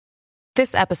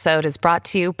This episode is brought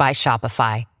to you by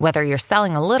Shopify. Whether you're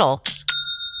selling a little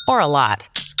or a lot,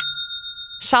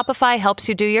 Shopify helps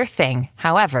you do your thing,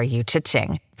 however you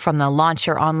cha-ching. From the launch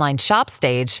your online shop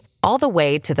stage, all the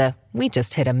way to the we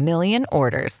just hit 1 million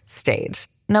orders stage.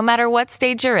 No matter what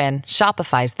stage you're in,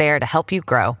 Shopify's there to help you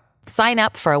grow. Sign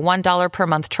up for a $1 per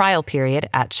month trial period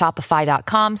at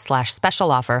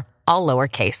shopify.com/special offer, all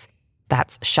lowercase.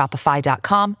 That's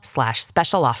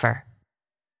shopify.com/special offer.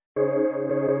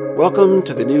 Welcome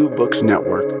to the New Books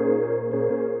Network.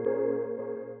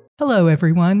 Hello,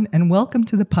 everyone, and welcome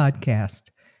to the podcast.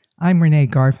 I'm Renee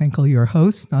Garfinkel, your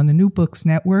host on the New Books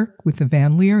Network with the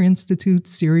Van Leer Institute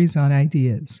series on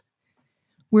ideas.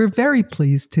 We're very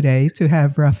pleased today to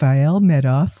have Raphael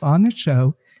Medoff on the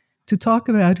show to talk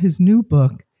about his new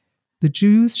book, The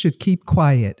Jews Should Keep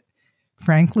Quiet,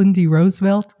 Franklin D.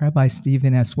 Roosevelt, Rabbi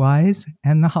Stephen S. Wise,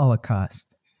 and the Holocaust.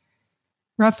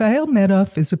 Raphael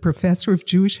Medoff is a professor of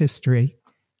Jewish history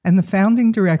and the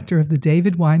founding director of the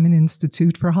David Wyman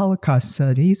Institute for Holocaust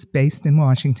Studies based in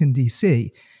Washington,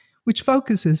 D.C., which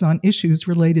focuses on issues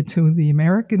related to the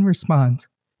American response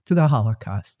to the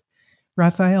Holocaust.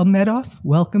 Raphael Medoff,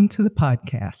 welcome to the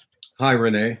podcast. Hi,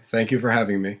 Renee. Thank you for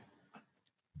having me.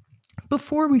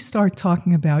 Before we start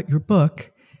talking about your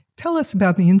book, tell us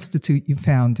about the institute you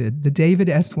founded, the David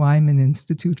S. Wyman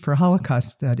Institute for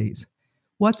Holocaust Studies.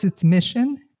 What's its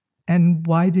mission, and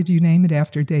why did you name it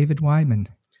after David Wyman?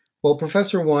 Well,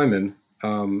 Professor Wyman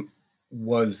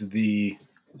was the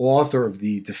author of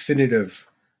the definitive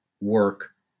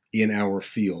work in our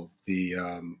field, the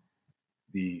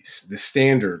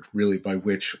standard, really, by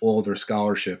which all their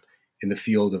scholarship in the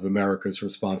field of America's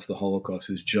response to the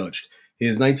Holocaust is judged.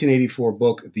 His 1984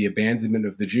 book, The Abandonment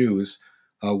of the Jews,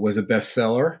 was a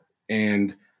bestseller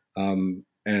and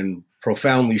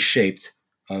profoundly shaped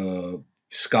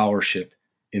scholarship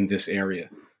in this area.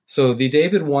 So the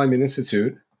David Wyman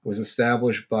Institute was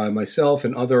established by myself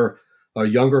and other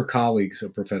younger colleagues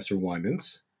of Professor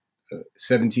Wyman's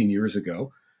 17 years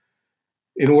ago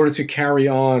in order to carry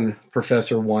on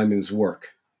Professor Wyman's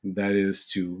work, that is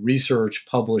to research,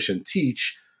 publish, and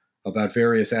teach about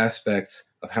various aspects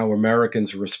of how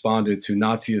Americans responded to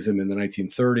Nazism in the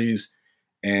 1930s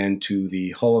and to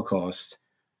the Holocaust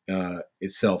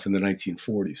itself in the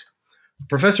 1940s.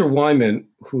 Professor Wyman,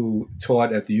 who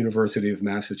taught at the University of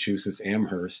Massachusetts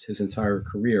Amherst his entire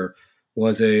career,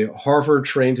 was a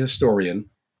Harvard-trained historian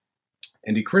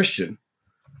and a Christian,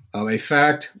 a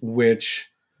fact which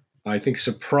I think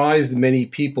surprised many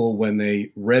people when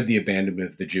they read The Abandonment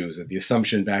of the Jews. The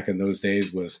assumption back in those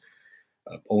days was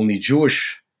only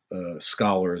Jewish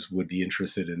scholars would be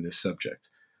interested in this subject.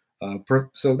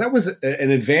 So that was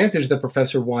an advantage that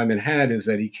Professor Wyman had, is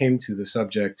that he came to the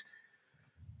subject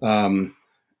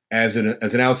as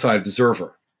an outside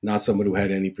observer, not someone who had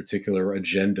any particular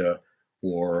agenda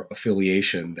or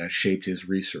affiliation that shaped his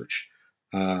research.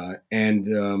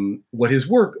 And what his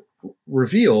work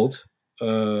revealed,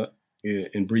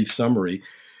 in brief summary,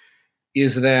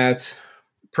 is that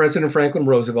President Franklin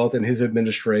Roosevelt and his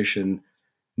administration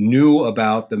knew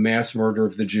about the mass murder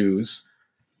of the Jews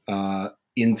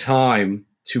in time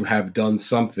to have done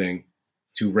something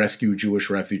to rescue Jewish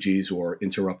refugees or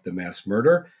interrupt the mass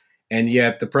murder. And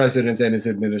yet the president and his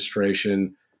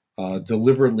administration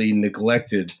deliberately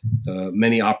neglected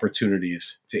many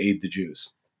opportunities to aid the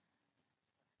Jews.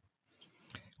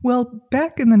 Well,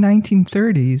 back in the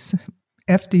 1930s,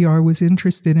 FDR was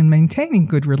interested in maintaining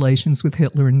good relations with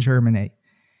Hitler and Germany.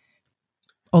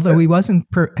 Although he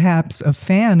wasn't perhaps a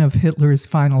fan of Hitler's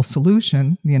final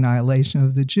solution, the annihilation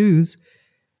of the Jews,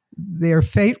 their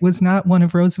fate was not one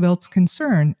of Roosevelt's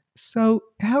concern. So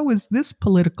how was this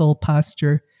political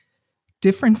posture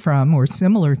different from or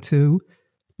similar to,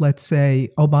 let's say,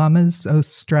 Obama's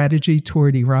strategy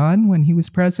toward Iran when he was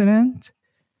president,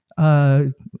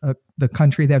 the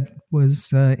country that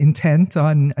was intent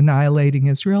on annihilating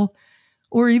Israel,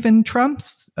 or even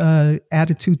Trump's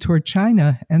attitude toward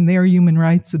China and their human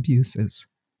rights abuses?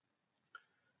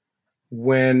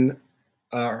 When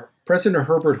President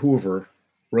Herbert Hoover,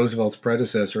 Roosevelt's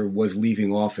predecessor, was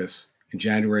leaving office in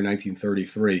January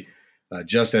 1933,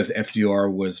 just as FDR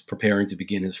was preparing to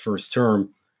begin his first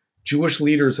term, Jewish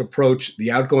leaders approached the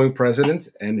outgoing president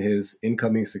and his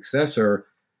incoming successor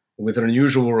with an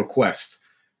unusual request.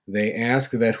 They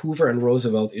asked that Hoover and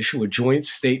Roosevelt issue a joint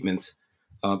statement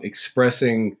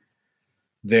expressing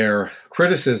their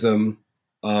criticism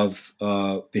of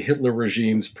the Hitler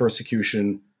regime's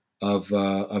persecution of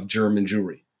German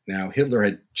Jewry. Now, Hitler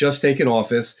had just taken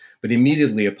office, but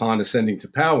immediately upon ascending to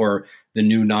power, the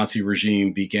new Nazi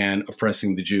regime began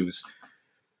oppressing the Jews.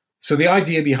 So the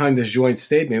idea behind this joint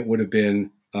statement would have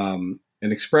been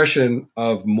an expression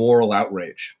of moral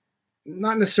outrage,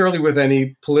 not necessarily with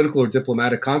any political or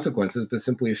diplomatic consequences, but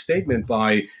simply a statement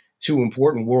by two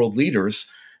important world leaders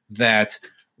that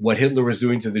what Hitler was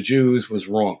doing to the Jews was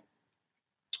wrong.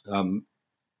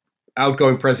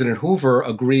 Outgoing President Hoover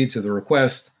agreed to the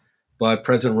request, but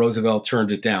President Roosevelt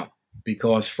turned it down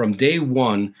because from day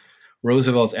one,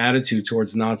 Roosevelt's attitude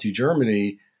towards Nazi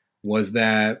Germany was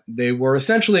that they were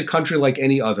essentially a country like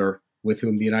any other with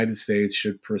whom the United States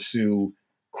should pursue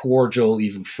cordial,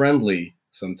 even friendly,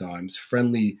 sometimes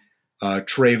friendly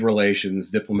trade relations,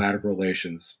 diplomatic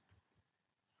relations.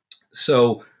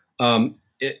 So,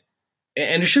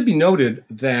 it should be noted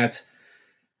that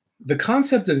the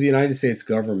concept of the United States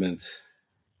government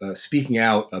speaking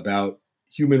out about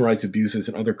human rights abuses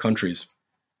in other countries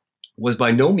was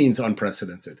by no means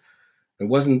unprecedented. It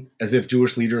wasn't as if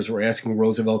Jewish leaders were asking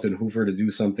Roosevelt and Hoover to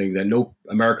do something that no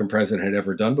American president had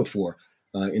ever done before.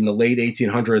 In the late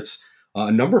 1800s,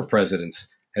 a number of presidents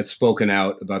had spoken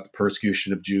out about the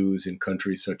persecution of Jews in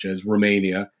countries such as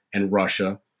Romania and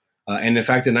Russia. And in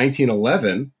fact, in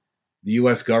 1911, the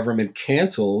U.S. government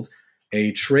canceled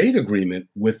a trade agreement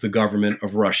with the government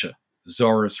of Russia,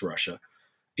 Tsarist Russia,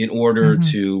 in order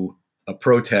to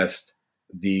protest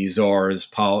the Tsar's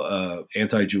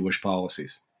anti-Jewish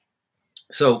policies.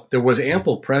 So there was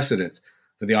ample precedent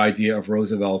for the idea of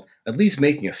Roosevelt at least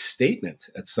making a statement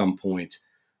at some point,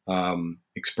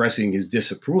 expressing his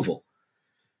disapproval.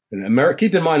 And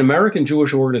keep in mind, American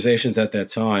Jewish organizations at that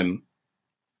time,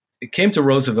 it came to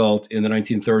Roosevelt in the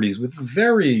 1930s with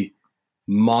very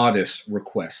modest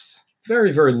requests,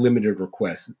 very, very limited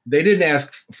requests. They didn't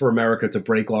ask for America to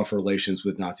break off relations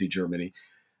with Nazi Germany.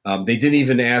 They didn't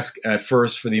even ask at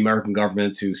first for the American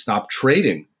government to stop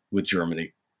trading with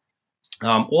Germany.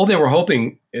 All they were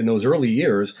hoping in those early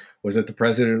years was that the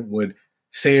president would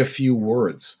say a few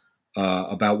words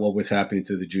about what was happening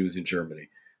to the Jews in Germany.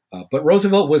 But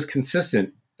Roosevelt was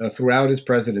consistent throughout his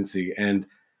presidency and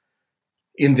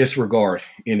in this regard,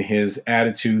 in his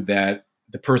attitude that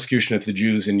the persecution of the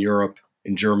Jews in Europe,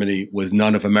 in Germany, was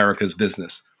none of America's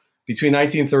business. Between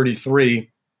 1933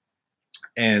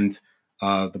 and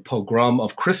the pogrom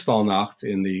of Kristallnacht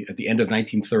at the end of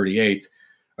 1938,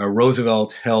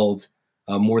 Roosevelt held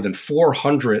more than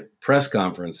 400 press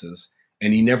conferences,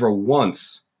 and he never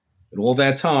once, in all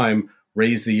that time,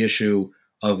 raised the issue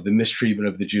of the mistreatment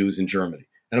of the Jews in Germany.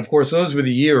 And of course, those were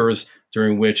the years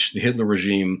during which the Hitler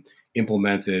regime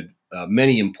implemented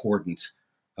many important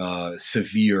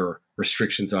severe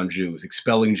restrictions on Jews,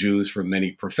 expelling Jews from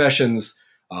many professions,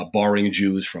 barring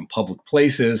Jews from public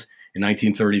places. In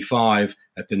 1935,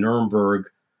 at the Nuremberg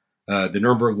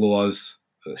laws,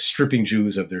 stripping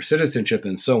Jews of their citizenship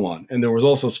and so on. And there was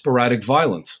also sporadic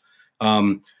violence.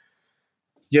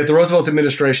 Yet the Roosevelt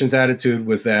administration's attitude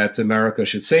was that America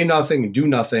should say nothing and do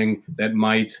nothing that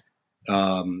might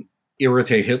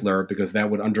irritate Hitler because that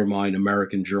would undermine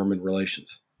American-German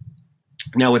relations.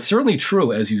 Now, it's certainly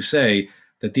true, as you say,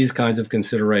 that these kinds of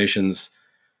considerations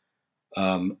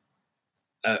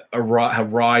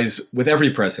arise with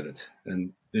every president.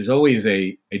 And there's always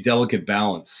a delicate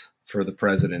balance for the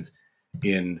president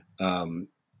in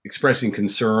expressing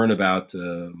concern about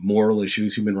moral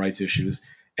issues, human rights issues,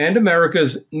 and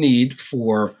America's need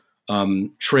for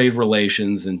trade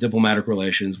relations and diplomatic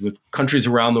relations with countries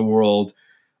around the world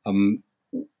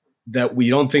that we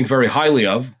don't think very highly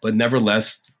of, but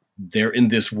nevertheless, they're in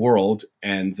this world,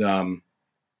 and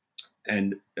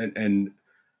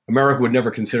America would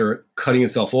never consider cutting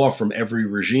itself off from every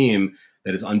regime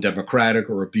that is undemocratic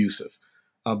or abusive.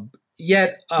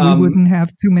 Yet we wouldn't have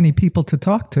too many people to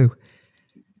talk to.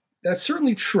 That's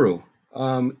certainly true.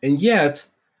 And yet,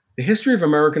 the history of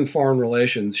American foreign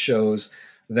relations shows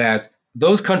that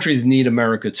those countries need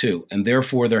America too. And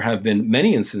therefore, there have been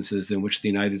many instances in which the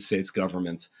United States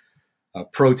government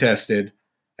protested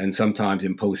and sometimes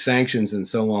imposed sanctions and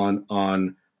so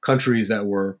on countries that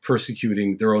were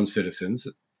persecuting their own citizens.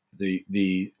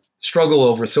 The struggle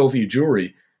over Soviet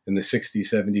Jewry in the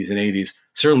 60s, 70s, and 80s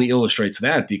certainly illustrates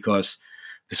that, because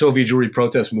the Soviet Jewry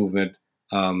protest movement,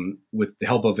 with the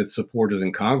help of its supporters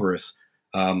in Congress,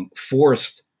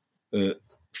 forced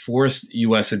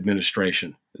U.S.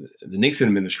 administration, the Nixon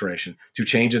administration, to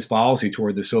change its policy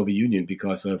toward the Soviet Union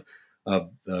because of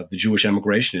the Jewish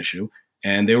emigration issue,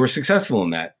 and they were successful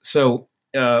in that. So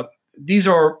these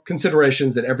are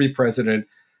considerations that every president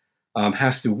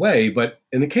has to weigh. But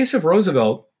in the case of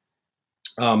Roosevelt,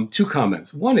 two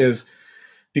comments. One is,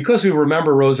 because we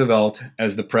remember Roosevelt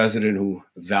as the president who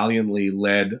valiantly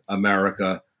led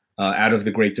America out of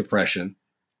the Great Depression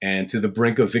and to the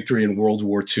brink of victory in World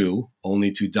War II,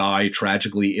 only to die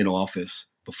tragically in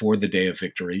office before the day of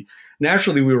victory.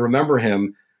 Naturally, we remember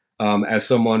him as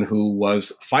someone who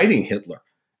was fighting Hitler.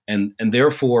 And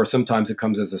therefore, sometimes it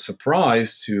comes as a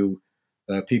surprise to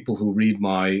people who read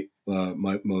my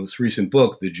most recent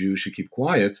book, The Jews Should Keep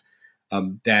Quiet,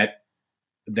 that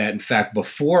in fact,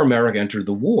 before America entered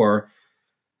the war,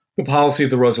 the policy of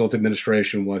the Roosevelt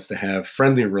administration was to have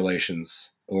friendly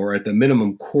relations, or at the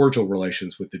minimum, cordial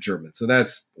relations with the Germans. So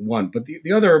that's one. But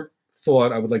the other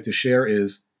thought I would like to share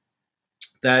is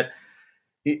that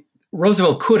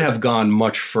Roosevelt could have gone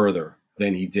much further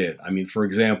than he did. I mean, for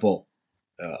example,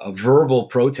 verbal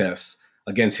protests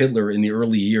against Hitler in the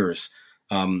early years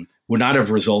would not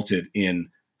have resulted in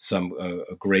some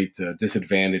great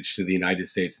disadvantage to the United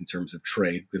States in terms of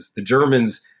trade, because the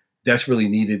Germans desperately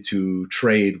needed to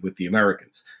trade with the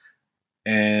Americans.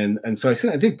 And so I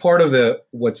think part of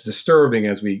what's disturbing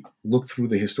as we look through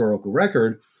the historical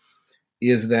record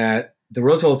is that the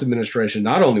Roosevelt administration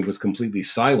not only was completely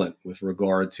silent with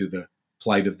regard to the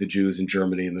plight of the Jews in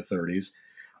Germany in the 30s,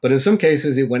 but in some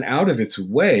cases it went out of its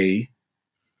way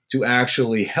to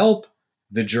actually help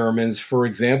the Germans, for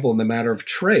example, in the matter of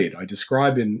trade. I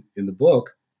describe in the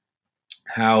book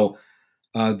how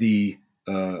the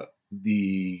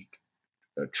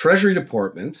Treasury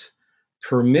Department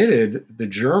permitted the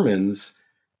Germans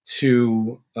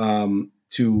to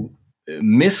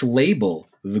mislabel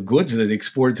the goods that they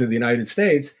exported to the United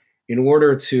States in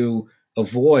order to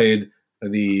avoid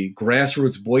the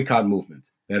grassroots boycott movement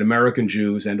that American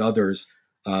Jews and others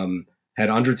had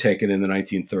undertaken in the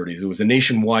 1930s. It was a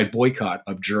nationwide boycott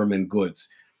of German goods.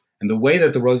 And the way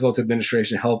that the Roosevelt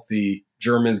administration helped the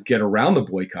Germans get around the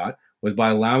boycott was by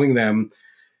allowing them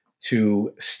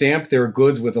to stamp their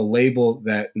goods with a label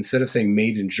that, instead of saying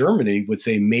made in Germany, would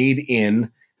say made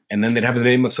in, and then they'd have the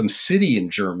name of some city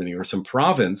in Germany or some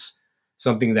province,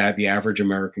 something that the average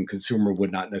American consumer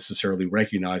would not necessarily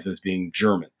recognize as being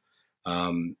German.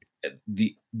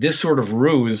 This sort of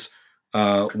ruse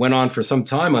went on for some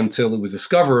time until it was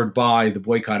discovered by the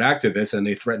boycott activists, and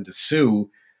they threatened to sue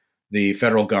the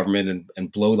federal government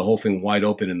and blow the whole thing wide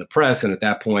open in the press. And at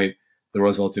that point, the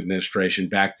Roosevelt administration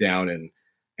backed down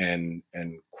and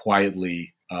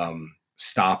quietly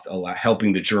stopped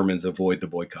helping the Germans avoid the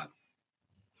boycott.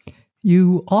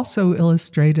 You also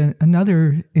illustrate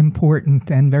another important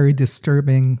and very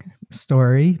disturbing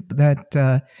story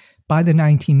that by the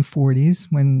 1940s,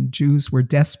 when Jews were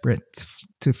desperate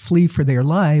to flee for their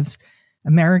lives,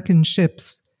 American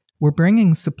ships were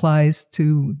bringing supplies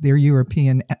to their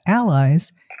European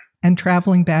allies and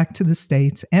traveling back to the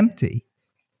States empty.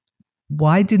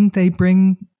 Why didn't they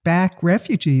bring back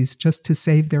refugees just to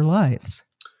save their lives?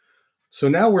 So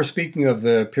now we're speaking of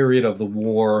the period of the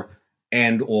war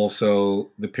and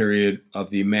also the period of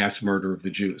the mass murder of the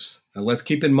Jews. Now, let's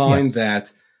keep in mind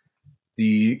that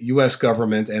the U.S.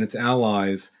 government and its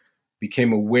allies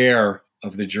became aware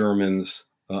of the Germans'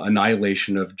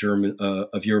 annihilation of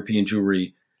European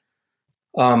Jewry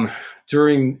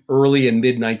during early and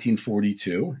mid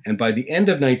 1942, and by the end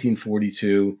of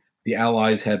 1942, the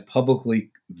Allies had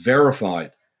publicly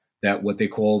verified that what they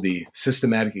call the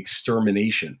systematic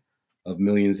extermination of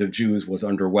millions of Jews was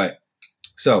underway.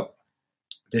 So,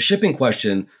 the shipping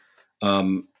question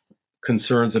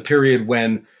concerns a period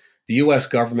when the U.S.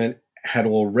 government had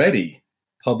already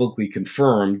publicly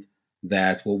confirmed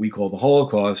that what we call the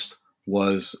Holocaust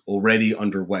was already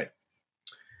underway.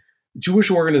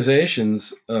 Jewish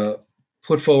organizations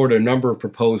put forward a number of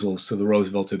proposals to the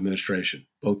Roosevelt administration,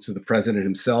 both to the president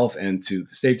himself and to the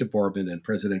State Department and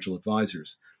presidential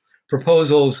advisors.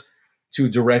 Proposals to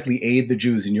directly aid the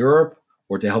Jews in Europe,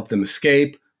 or to help them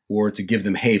escape, or to give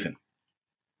them haven.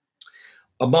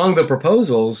 Among the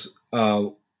proposals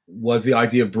was the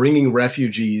idea of bringing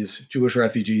refugees, Jewish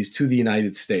refugees, to the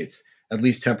United States, at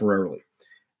least temporarily.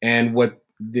 And what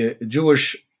the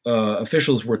Jewish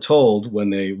officials were told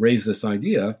when they raised this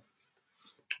idea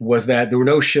was that there were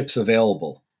no ships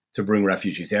available to bring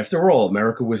refugees. After all,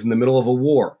 America was in the middle of a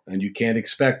war, and you can't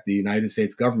expect the United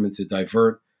States government to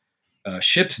divert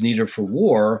ships needed for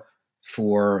war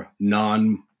for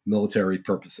non-military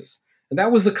purposes. And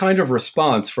that was the kind of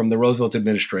response from the Roosevelt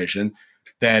administration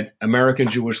that American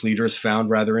Jewish leaders found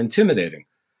rather intimidating.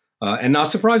 And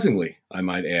not surprisingly, I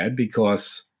might add,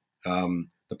 because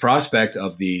the prospect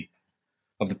of the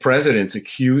president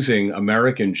accusing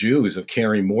American Jews of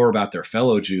caring more about their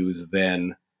fellow Jews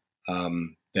than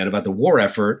about the war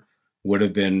effort would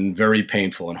have been very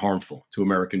painful and harmful to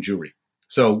American Jewry.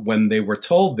 So when they were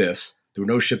told this, there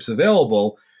were no ships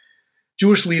available,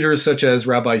 Jewish leaders such as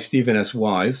Rabbi Stephen S.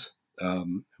 Wise,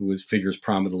 who figures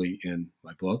prominently in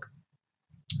my book,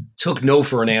 took no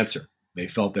for an answer. They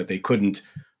felt that they couldn't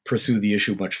pursue the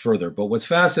issue much further. But what's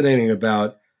fascinating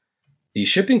about the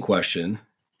shipping question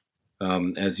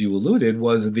as you alluded,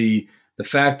 was the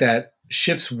fact that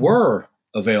ships were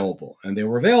available, and they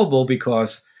were available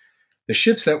because the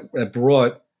ships that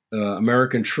brought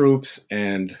American troops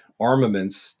and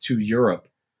armaments to Europe,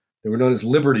 they were known as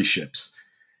Liberty ships.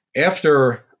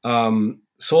 After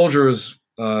soldiers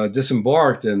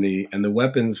disembarked and the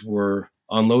weapons were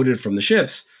unloaded from the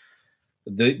ships,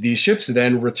 these ships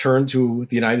then returned to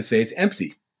the United States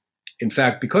empty. In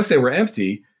fact, because they were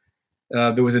empty,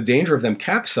 there was a danger of them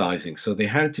capsizing, so they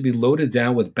had to be loaded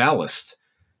down with ballast.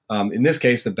 In this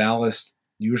case, the ballast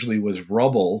usually was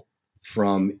rubble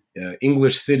from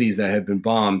English cities that had been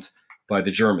bombed by the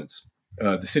Germans,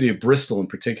 the city of Bristol in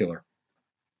particular.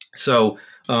 So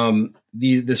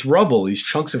this rubble, these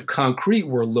chunks of concrete,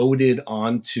 were loaded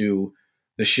onto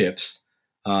the ships,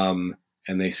 and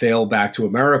they sailed back to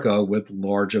America with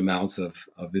large amounts of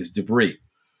this debris.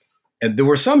 And there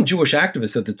were some Jewish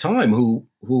activists at the time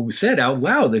who said out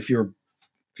loud, if you're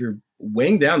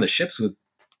weighing down the ships with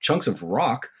chunks of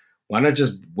rock, why not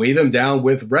just weigh them down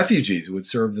with refugees? It would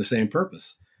serve the same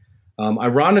purpose.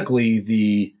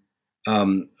 Ironically,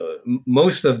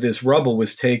 most of this rubble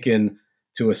was taken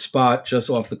to a spot just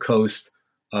off the coast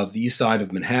of the east side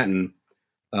of Manhattan,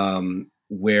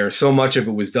 where so much of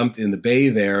it was dumped in the bay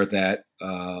there that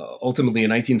ultimately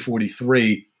in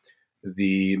 1943,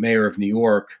 the mayor of New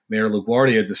York, Mayor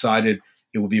LaGuardia, decided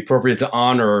it would be appropriate to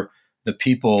honor the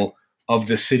people of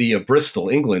the city of Bristol,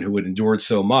 England, who had endured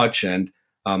so much. And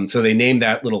so they named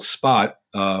that little spot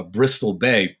Bristol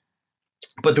Bay.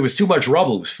 But there was too much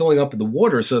rubble. It was filling up in the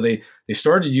water. So they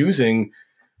started using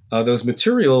those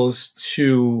materials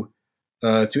to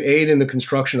aid in the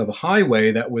construction of a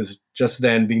highway that was just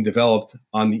then being developed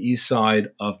on the east side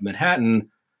of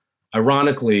Manhattan.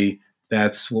 Ironically,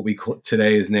 that's what we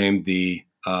today is named the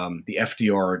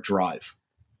FDR Drive.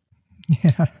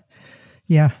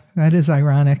 Yeah, that is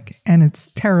ironic. And it's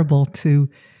terrible to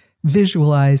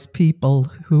visualize people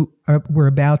who were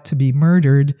about to be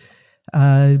murdered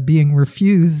being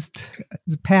refused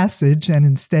passage and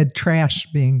instead trash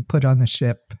being put on the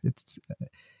ship. It's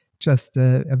just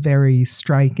a very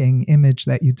striking image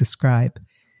that you describe.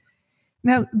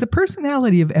 Now, the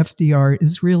personality of FDR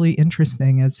is really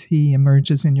interesting as he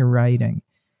emerges in your writing.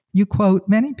 You quote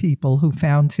many people who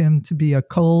found him to be a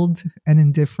cold and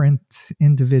indifferent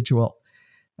individual.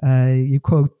 You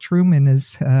quote Truman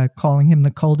as calling him the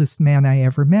coldest man I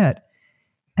ever met.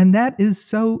 And that is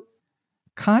so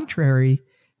contrary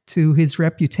to his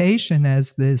reputation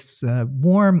as this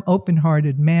warm,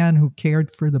 open-hearted man who cared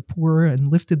for the poor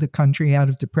and lifted the country out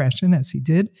of depression, as he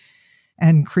did,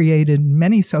 and created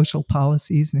many social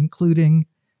policies, including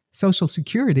Social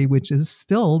Security, which is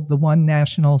still the one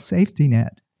national safety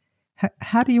net.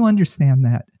 How do you understand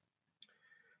that?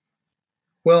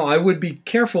 Well, I would be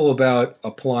careful about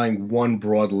applying one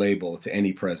broad label to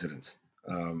any president.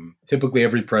 Typically,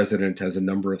 every president has a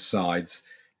number of sides,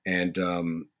 and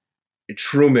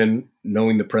Truman,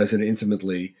 knowing the president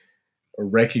intimately,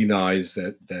 recognized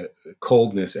that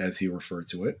coldness, as he referred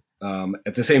to it.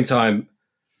 At the same time,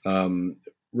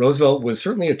 Roosevelt was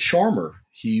certainly a charmer.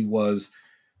 He was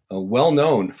well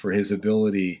known for his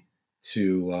ability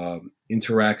to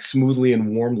interact smoothly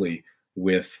and warmly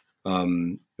with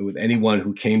anyone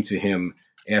who came to him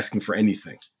asking for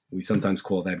anything. We sometimes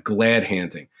call that glad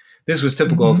handing. This was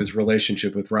typical of his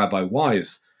relationship with Rabbi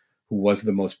Wise, who was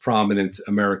the most prominent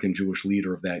American Jewish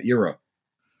leader of that era.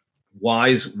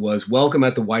 Wise was welcome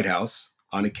at the White House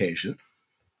on occasion,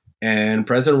 and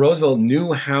President Roosevelt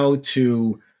knew how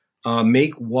to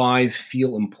make Wise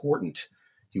feel important.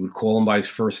 He would call him by his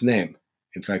first name.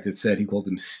 In fact, it said he called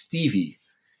him Stevie.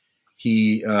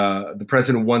 The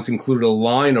president once included a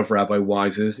line of Rabbi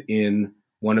Wise's in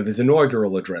one of his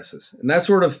inaugural addresses. And that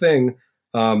sort of thing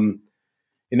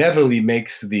inevitably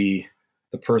makes the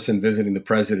person visiting the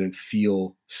president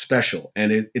feel special.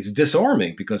 And it's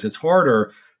disarming because it's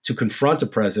harder to confront a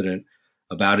president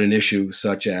about an issue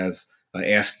such as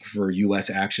asking for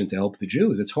U.S. action to help the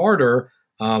Jews. It's harder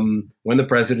when the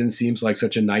president seems like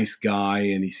such a nice guy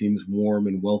and he seems warm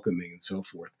and welcoming and so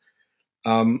forth.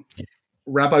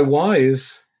 Rabbi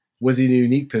Wise was in a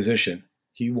unique position.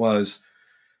 He was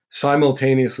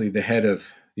simultaneously the head of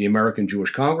the American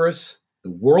Jewish Congress, the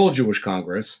World Jewish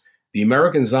Congress, the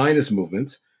American Zionist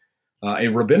Movement, a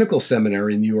rabbinical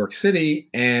seminary in New York City,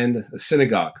 and a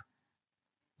synagogue.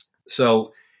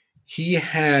 So he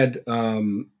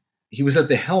was at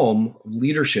the helm of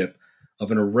leadership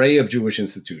of an array of Jewish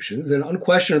institutions and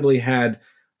unquestionably had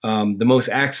the most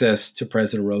access to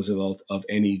President Roosevelt of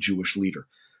any Jewish leader.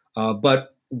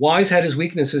 But Wise had his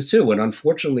weaknesses too, and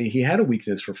unfortunately he had a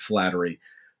weakness for flattery.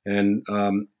 And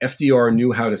FDR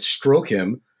knew how to stroke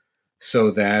him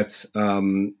so that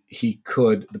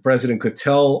the president could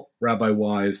tell Rabbi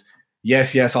Wise,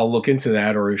 yes, I'll look into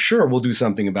that, or sure, we'll do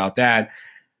something about that.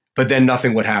 But then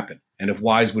nothing would happen. And if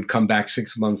Wise would come back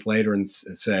 6 months later and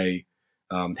say,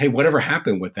 hey, whatever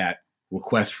happened with that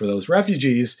request for those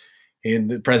refugees? And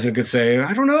the president could say,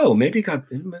 I don't know, maybe I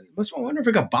wonder if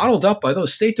it got bottled up by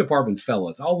those State Department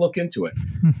fellas. I'll look into it.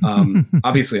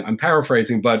 Obviously, I'm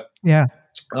paraphrasing, but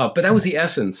but that was the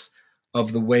essence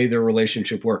of the way their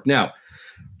relationship worked. Now,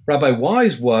 Rabbi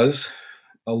Wise was,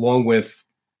 along with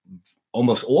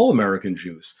almost all American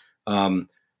Jews,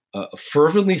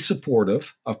 fervently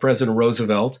supportive of President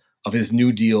Roosevelt, of his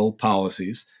New Deal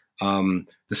policies, the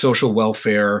social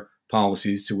welfare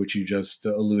policies to which you just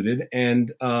alluded,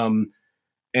 and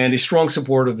a strong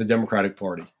supporter of the Democratic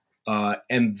Party.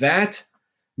 And that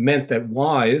meant that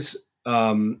Wise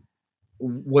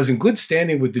was in good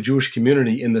standing with the Jewish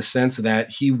community in the sense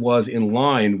that he was in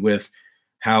line with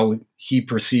how he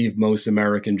perceived most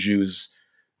American Jews'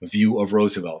 view of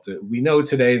Roosevelt. We know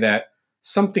today that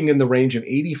something in the range of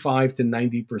 85 to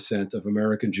 90% of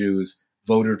American Jews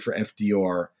voted for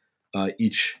FDR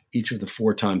each of the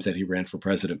 4 times that he ran for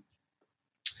president.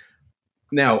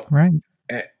 Now,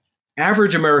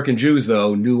 average American Jews,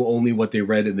 though, knew only what they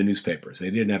read in the newspapers. They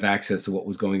didn't have access to what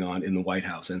was going on in the White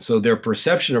House. And so their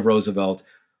perception of Roosevelt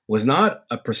was not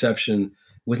of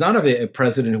a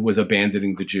president who was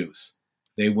abandoning the Jews.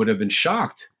 They would have been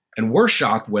shocked and were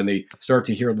shocked when they start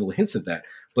to hear little hints of that.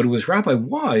 But it was Rabbi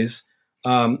Wise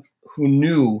who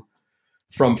knew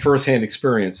from firsthand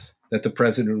experience that the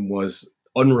president was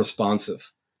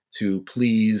unresponsive to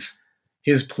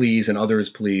his pleas and others'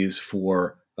 pleas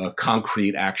for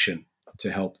concrete action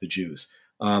to help the Jews.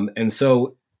 And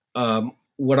so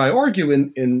what I argue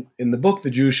in the book, The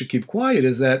Jews Should Keep Quiet,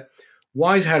 is that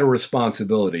Wise had a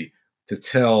responsibility to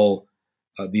tell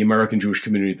the American Jewish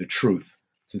community the truth,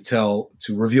 to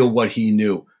reveal what he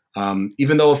knew,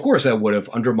 even though, of course, that would have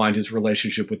undermined his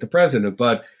relationship with the president.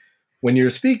 But when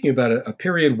you're speaking about a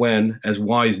period when, as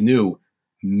Wise knew,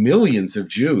 millions of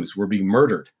Jews were being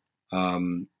murdered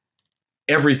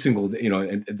every single day,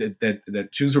 that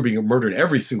Jews were being murdered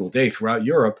every single day throughout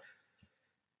Europe,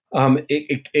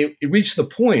 it reached the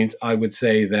point, I would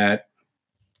say, that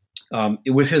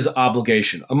it was his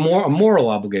obligation, a moral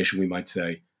obligation, we might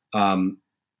say,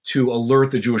 to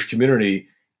alert the Jewish community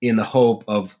in the hope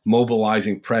of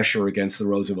mobilizing pressure against the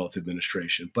Roosevelt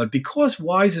administration. But because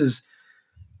Wise's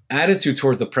attitude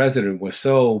toward the president was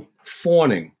so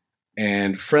fawning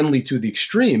and friendly to the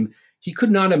extreme, he could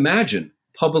not imagine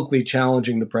publicly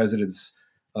challenging the president's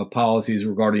policies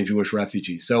regarding Jewish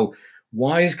refugees. So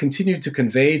Wise continued to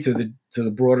convey to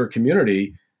the broader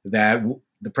community that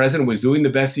the president was doing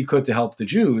the best he could to help the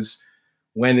Jews,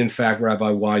 when in fact Rabbi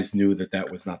Wise knew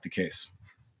that was not the case.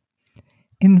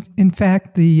 In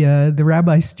fact, the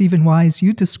Rabbi Stephen Wise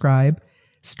you describe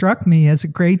struck me as a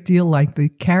great deal like the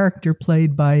character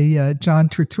played by John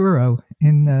Turturro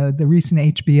in the recent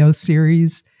HBO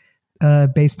series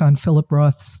based on Philip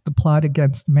Roth's The Plot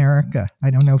Against America. I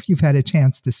don't know if you've had a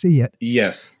chance to see it.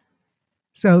 Yes.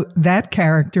 So that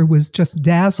character was just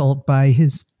dazzled by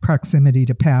his proximity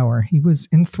to power. He was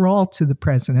enthralled to the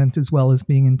president as well as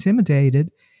being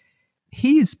intimidated.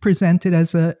 He's presented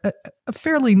as a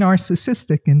fairly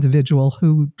narcissistic individual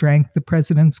who drank the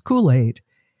president's Kool-Aid.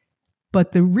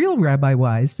 But the real Rabbi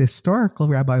Wise, the historical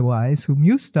Rabbi Wise, whom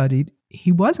you studied,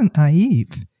 he wasn't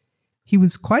naive. He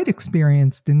was quite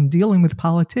experienced in dealing with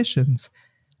politicians.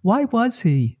 Why was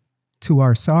he, to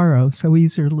our sorrow, so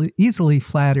easily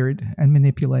flattered and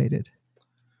manipulated?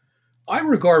 I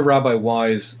regard Rabbi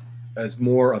Wise as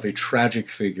more of a tragic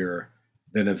figure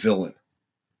than a villain.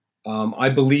 I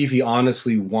believe he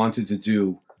honestly wanted to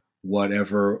do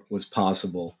whatever was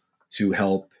possible to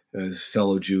help his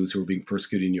fellow Jews who were being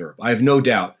persecuted in Europe. I have no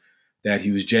doubt that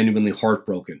he was genuinely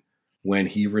heartbroken when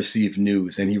he received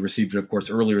news, and he received it, of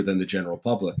course, earlier than the general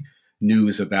public,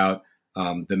 news about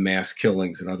the mass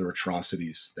killings and other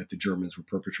atrocities that the Germans were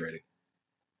perpetrating.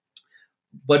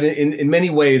 But in many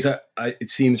ways,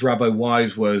 it seems Rabbi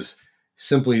Wise was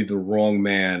simply the wrong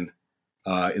man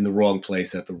in the wrong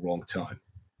place at the wrong time.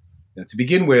 Now, to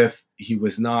begin with, he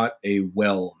was not a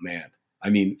well man. I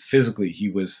mean, physically, he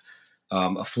was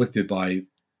afflicted by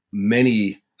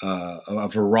a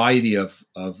variety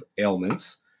of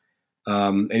ailments.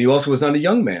 And he also was not a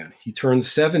young man. He turned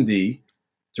 70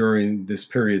 during this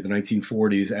period, the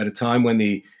 1940s, at a time when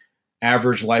the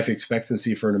average life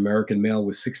expectancy for an American male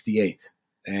was 68.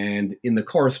 And in the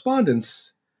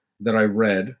correspondence that I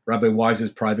read, Rabbi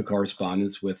Wise's private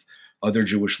correspondence with other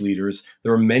Jewish leaders,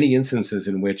 there are many instances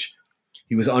in which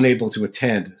he was unable to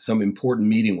attend some important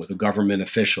meeting with a government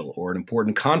official or an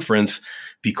important conference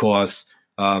because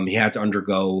he had to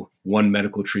undergo one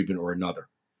medical treatment or another.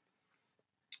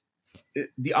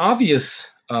 The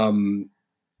obvious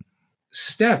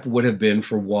step would have been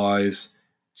for Wise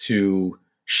to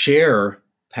share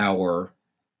power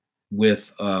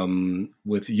with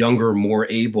younger, more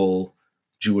able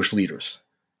Jewish leaders,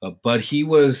 but he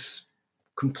was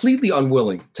completely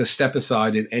unwilling to step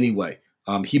aside in any way.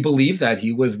 He believed that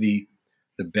he was the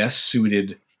best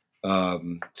suited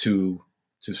to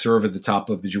serve at the top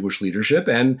of the Jewish leadership,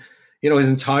 and his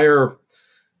entire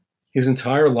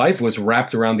life was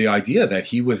wrapped around the idea that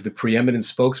he was the preeminent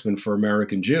spokesman for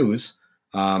American Jews,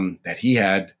 that he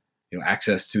had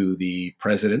access to the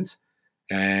president,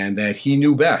 and that he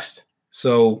knew best.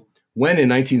 So when in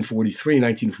 1943,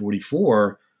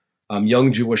 1944,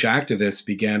 young Jewish activists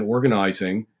began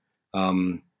organizing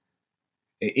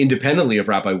independently of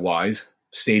Rabbi Wise,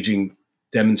 staging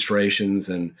demonstrations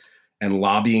and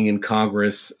lobbying in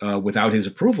Congress without his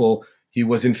approval, he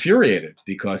was infuriated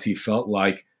because he felt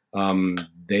like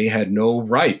they had no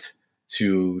right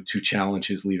to challenge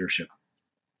his leadership.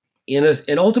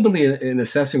 And ultimately, in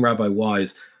assessing Rabbi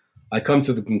Wise, I come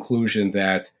to the conclusion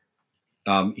that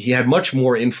he had much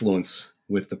more influence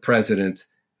with the president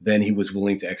than he was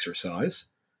willing to exercise,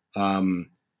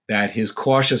 that his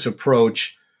cautious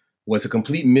approach was a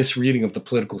complete misreading of the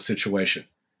political situation,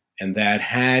 and that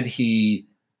had he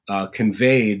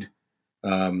conveyed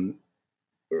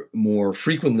more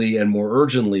frequently and more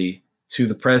urgently to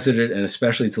the president and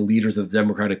especially to leaders of the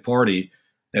Democratic Party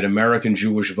that American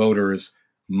Jewish voters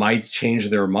might change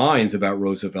their minds about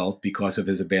Roosevelt because of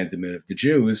his abandonment of the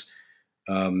Jews,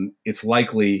 it's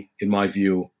likely, in my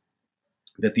view,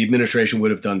 that the administration would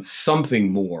have done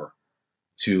something more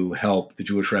to help the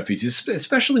Jewish refugees,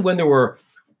 especially when there were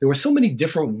so many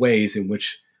different ways in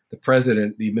which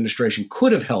the administration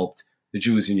could have helped the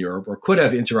Jews in Europe or could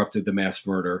have interrupted the mass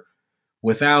murder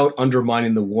without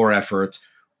undermining the war effort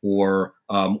or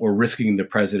risking the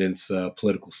president's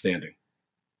political standing.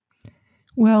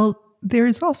 Well, there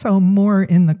is also more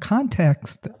in the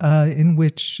context in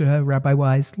which Rabbi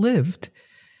Wise lived.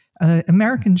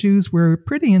 American Jews were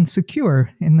pretty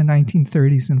insecure in the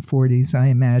 1930s and 40s, I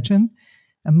imagine.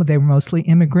 They were mostly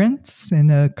immigrants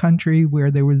in a country where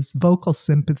there was vocal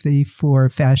sympathy for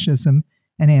fascism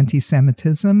and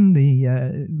anti-Semitism.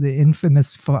 The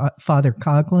infamous Father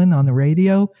Coughlin on the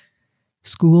radio.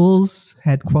 Schools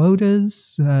had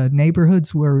quotas.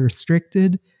 Neighborhoods were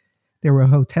restricted. There were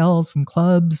hotels and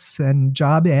clubs and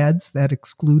job ads that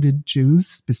excluded Jews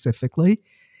specifically.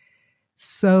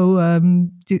 So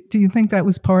do you think that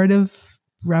was part of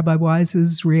Rabbi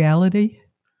Wise's reality?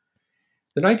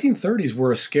 The 1930s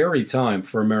were a scary time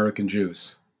for American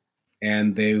Jews,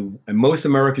 and most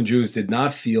American Jews did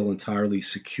not feel entirely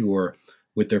secure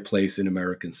with their place in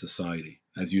American society.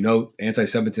 As you know,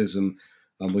 anti-Semitism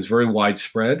was very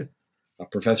widespread.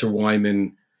 Professor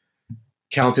Wyman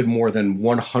counted more than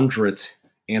 100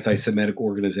 anti-Semitic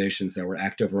organizations that were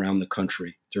active around the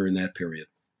country during that period.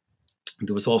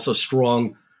 There was also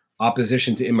strong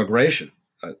opposition to immigration,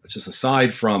 just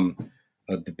aside from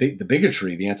the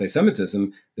bigotry, the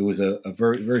anti-Semitism. There was a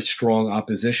very, very strong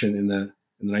opposition in the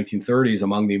 1930s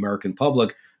among the American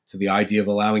public to the idea of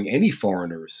allowing any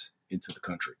foreigners into the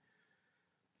country.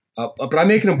 But I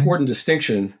make an important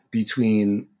distinction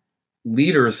between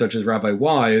leaders such as Rabbi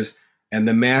Wise and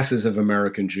the masses of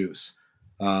American Jews.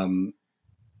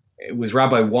 It was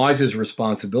Rabbi Wise's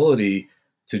responsibility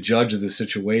to judge the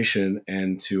situation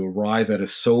and to arrive at a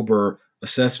sober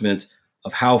assessment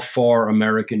of how far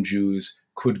American Jews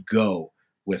could go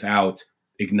without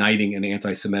igniting an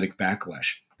anti-Semitic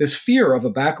backlash. This fear of a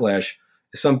backlash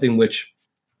is something which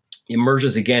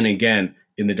emerges again and again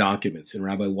in the documents, in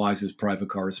Rabbi Wise's private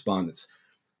correspondence.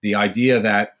 The idea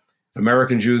that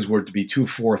American Jews were to be too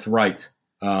forthright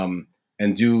and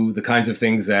do the kinds of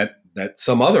things that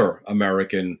some other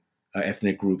American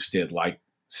ethnic groups did, like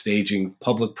staging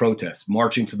public protests,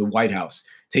 marching to the White House,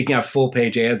 taking out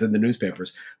full-page ads in the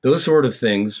newspapers. Those sort of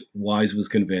things, Wise was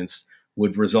convinced,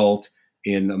 would result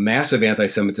in a massive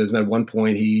anti-Semitism. At one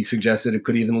point, he suggested it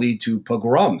could even lead to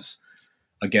pogroms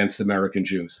against American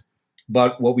Jews.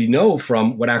 But what we know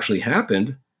from what actually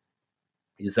happened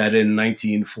is that in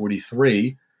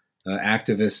 1943,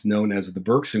 activists known as the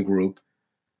Berkson Group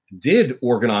did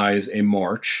organize a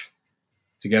march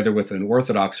together with an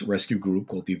Orthodox rescue group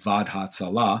called the Vad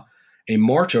Hatzalah, a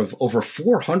march of over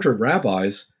 400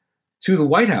 rabbis to the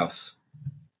White House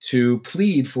to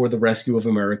plead for the rescue of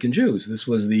American Jews. This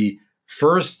was the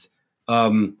first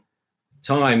time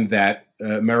that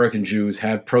American Jews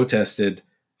had protested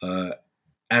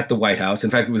at the White House.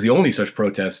 In fact, it was the only such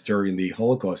protest during the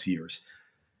Holocaust years.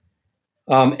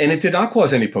 And it did not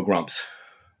cause any pogroms.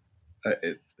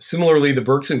 Similarly, the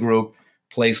Berkson Group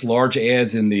placed large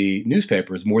ads in the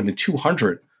newspapers, more than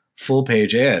 200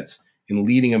 full-page ads in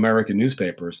leading American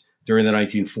newspapers during the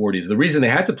 1940s. The reason they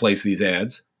had to place these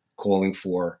ads calling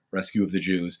for rescue of the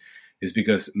Jews is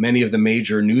because many of the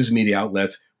major news media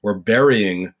outlets were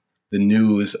burying the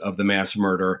news of the mass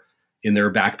murder in their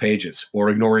back pages or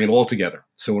ignoring it altogether.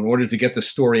 So in order to get the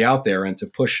story out there and to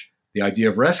push the idea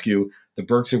of rescue, the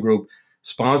Berkson Group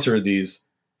sponsored these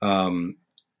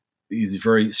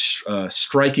very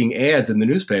striking ads in the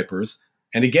newspapers.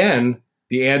 And again,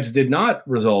 the ads did not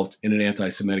result in an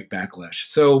anti-Semitic backlash.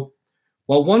 So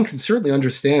while one can certainly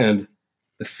understand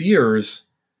the fears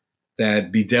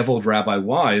that bedeviled Rabbi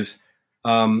Wise,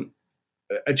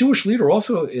 a Jewish leader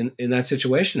also in that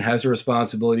situation has a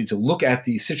responsibility to look at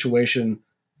the situation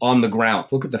on the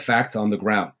ground, look at the facts on the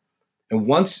ground. And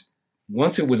once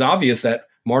it was obvious that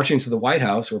marching to the White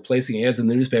House or placing ads in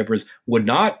the newspapers would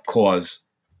not cause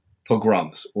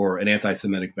pogroms or an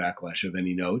anti-Semitic backlash of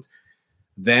any note,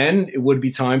 then it would be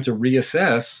time to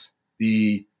reassess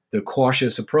the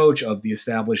cautious approach of the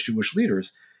established Jewish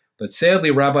leaders. But sadly,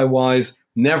 Rabbi Wise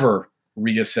never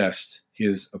reassessed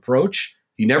his approach.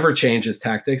 He never changed his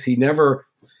tactics. He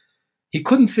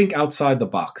couldn't think outside the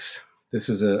box. This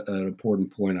is an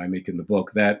important point I make in the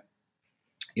book, that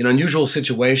in unusual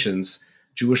situations,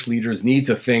 Jewish leaders need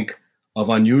to think of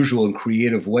unusual and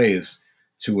creative ways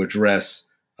to address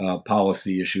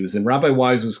policy issues. And Rabbi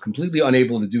Wise was completely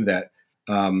unable to do that.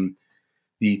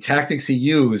 The tactics he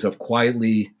used of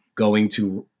quietly going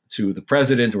to the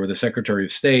president or the Secretary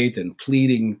of State and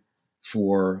pleading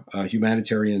for a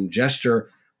humanitarian gesture,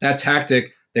 that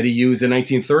tactic that he used in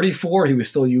 1934, he was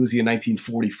still using in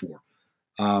 1944.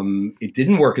 It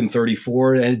didn't work in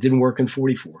 34 and it didn't work in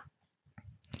 44.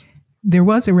 There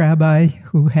was a rabbi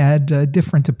who had a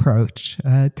different approach.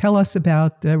 Tell us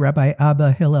about Rabbi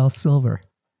Abba Hillel Silver.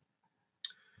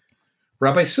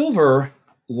 Rabbi Silver,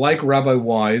 like Rabbi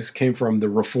Wise, came from the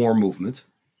Reform movement.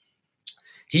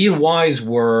 He and Wise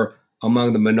were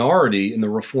among the minority in the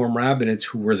Reform rabbinates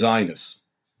who were Zionists.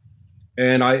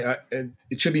 And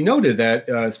it should be noted that,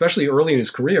 especially early in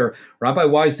his career, Rabbi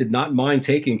Wise did not mind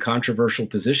taking controversial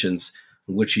positions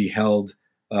in which he held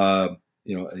a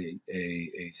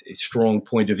strong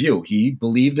point of view. He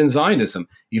believed in Zionism,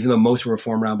 even though most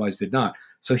Reform rabbis did not.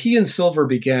 So he and Silver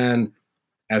began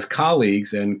as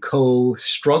colleagues and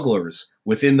co-strugglers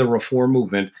within the Reform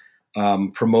movement,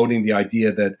 promoting the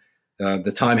idea that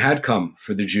the time had come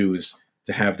for the Jews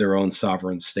to have their own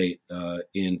sovereign state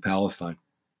in Palestine.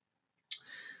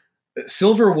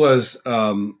 Silver was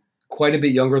quite a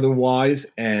bit younger than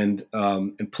Wise and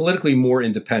politically more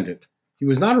independent. He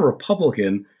was not a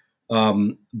Republican,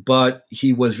 but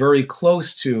he was very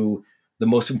close to the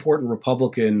most important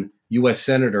Republican U.S.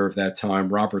 Senator of that time,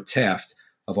 Robert Taft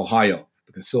of Ohio,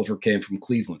 because Silver came from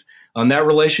Cleveland. That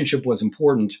relationship was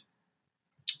important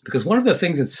because one of the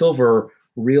things that Silver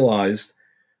realized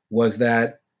was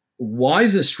that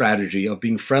Wise's strategy of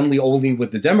being friendly only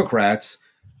with the Democrats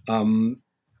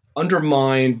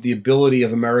undermined the ability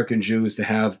of American Jews to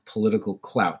have political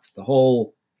clout.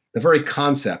 The very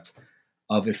concept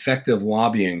of effective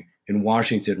lobbying in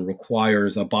Washington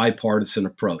requires a bipartisan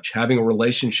approach, having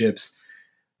relationships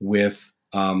with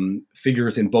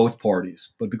figures in both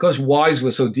parties. But because Wise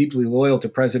was so deeply loyal to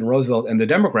President Roosevelt and the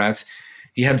Democrats,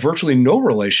 he had virtually no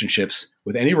relationships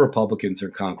with any Republicans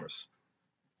in Congress.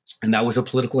 And that was a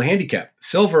political handicap.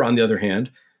 Silver, on the other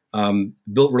hand,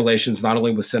 built relations not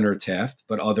only with Senator Taft,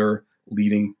 but other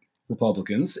leading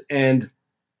Republicans. And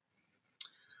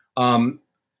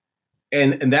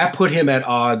that put him at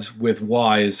odds with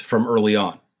Wise from early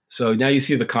on. So now you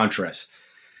see the contrast.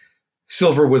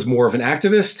 Silver was more of an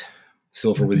activist.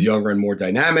 Silver was younger and more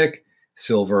dynamic.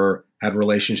 Silver had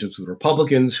relationships with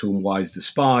Republicans whom Wise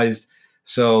despised.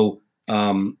 So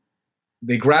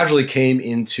they gradually came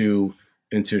into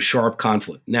sharp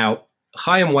conflict. Now,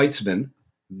 Chaim Weizmann,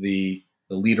 the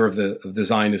leader of the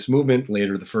Zionist movement,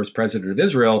 later the first president of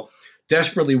Israel,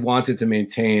 desperately wanted to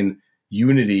maintain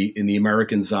unity in the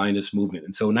American Zionist movement.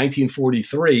 And so in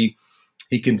 1943,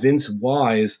 he convinced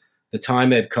Wise the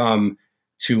time had come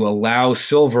to allow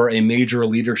Silver a major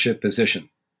leadership position.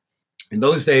 In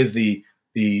those days, the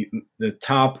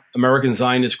top American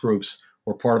Zionist groups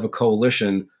were part of a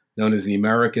coalition known as the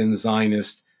American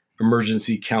Zionist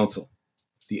Emergency Council,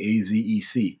 the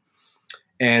AZEC.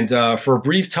 And for a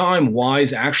brief time,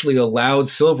 Wise actually allowed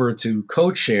Silver to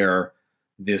co-chair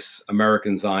this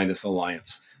American Zionist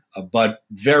alliance. But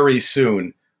very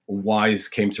soon, Wise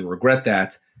came to regret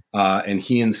that, and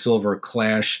he and Silver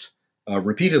clashed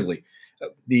repeatedly.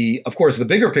 Of course, the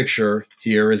bigger picture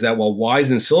here is that while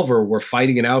Wise and Silver were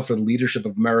fighting it out for the leadership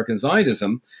of American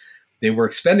Zionism, they were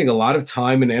expending a lot of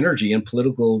time and energy and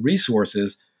political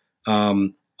resources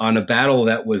on a battle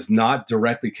that was not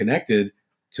directly connected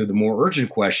to the more urgent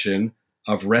question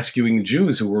of rescuing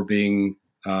Jews who were being,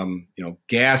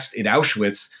 gassed in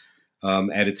Auschwitz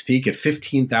at its peak at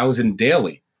 15,000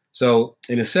 daily. So,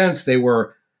 in a sense, they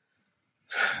were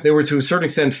to a certain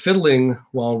extent fiddling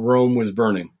while Rome was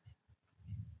burning.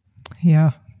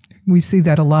 Yeah, we see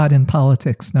that a lot in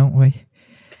politics, don't we?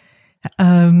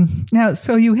 Now,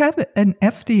 so you have an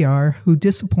FDR who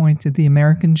disappointed the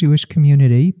American Jewish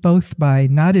community, both by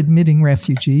not admitting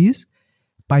refugees,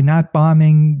 by not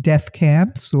bombing death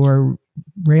camps or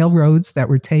railroads that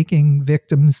were taking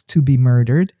victims to be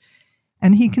murdered.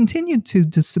 And he continued to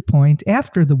disappoint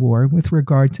after the war with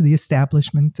regard to the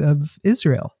establishment of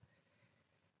Israel.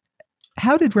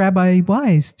 How did Rabbi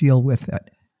Wise deal with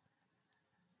it?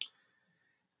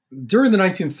 During the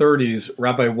 1930s,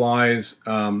 Rabbi Wise,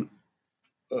 on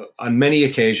many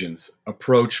occasions,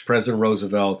 approached President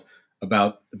Roosevelt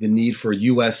about the need for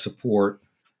U.S. support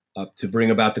to bring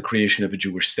about the creation of a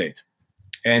Jewish state.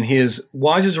 And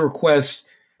Wise's requests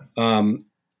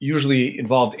usually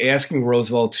involved asking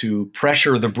Roosevelt to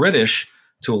pressure the British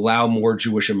to allow more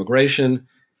Jewish immigration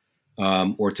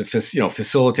or to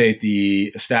facilitate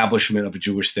the establishment of a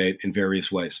Jewish state in various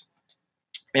ways.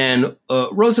 And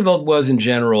Roosevelt was, in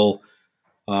general,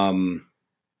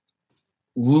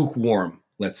 lukewarm,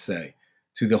 let's say,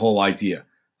 to the whole idea.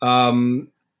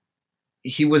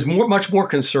 He was much more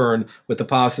concerned with the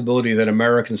possibility that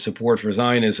American support for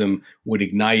Zionism would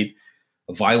ignite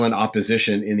a violent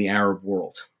opposition in the Arab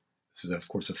world. This is, of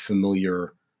course, a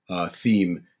familiar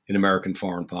theme in American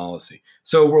foreign policy.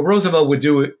 So what Roosevelt would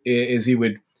do is he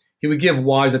would give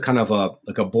Wise a kind of a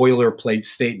boilerplate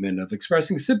statement of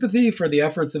expressing sympathy for the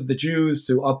efforts of the Jews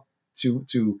to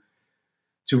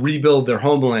rebuild their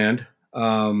homeland,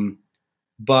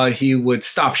 but he would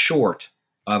stop short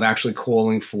of actually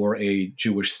calling for a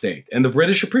Jewish state. And the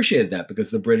British appreciated that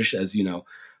because the British, as you know,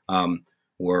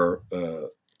 were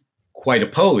quite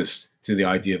opposed to the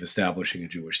idea of establishing a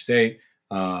Jewish state.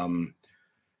 And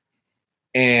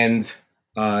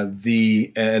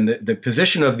the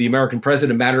position of the American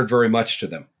president mattered very much to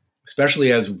them,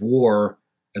 especially as the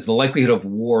likelihood of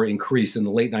war increased in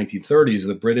the late 1930s.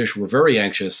 The British were very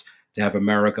anxious to have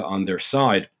America on their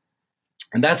side.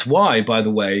 And that's why, by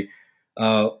the way,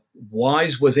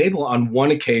 Wise was able on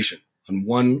one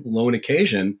lone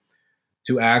occasion,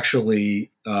 to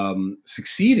actually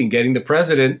succeed in getting the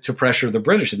president to pressure the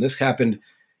British. And this happened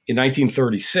in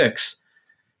 1936,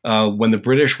 when the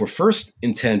British were first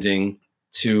intending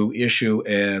to issue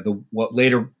what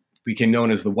later became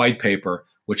known as the White Paper,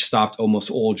 which stopped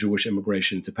almost all Jewish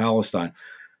immigration to Palestine.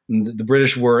 And the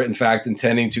British were, in fact,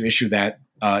 intending to issue that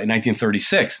in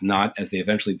 1936, not as they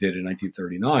eventually did in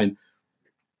 1939.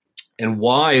 And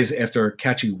Wise, after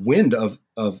catching wind of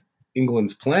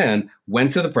England's plan,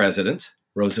 went to the president,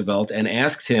 Roosevelt, and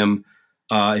asked him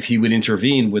if he would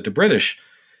intervene with the British.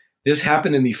 This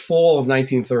happened in the fall of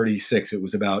 1936. It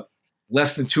was about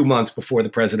less than 2 months before the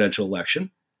presidential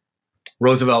election.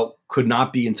 Roosevelt could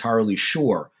not be entirely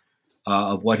sure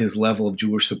of what his level of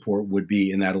Jewish support would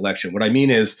be in that election. What I mean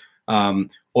is,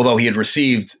 although he had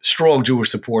received strong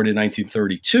Jewish support in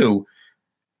 1932,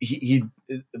 the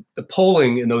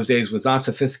polling in those days was not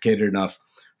sophisticated enough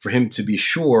for him to be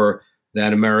sure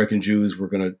that American Jews were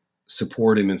going to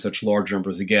support him in such large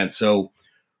numbers again. So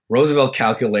Roosevelt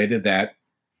calculated that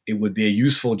it would be a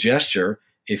useful gesture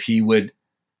if he would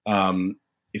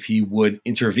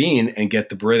intervene and get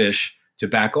the British to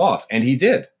back off. And he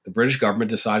did. The British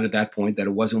government decided at that point that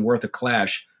it wasn't worth a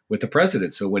clash with the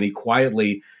president. So when he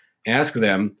quietly asked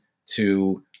them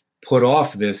to put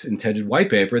off this intended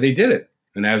white paper, they did it.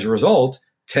 And as a result,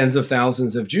 tens of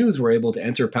thousands of Jews were able to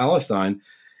enter Palestine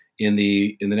in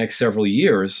the next several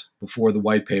years before the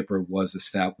white paper was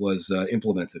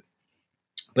implemented.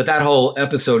 But that whole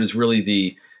episode is really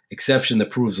the exception that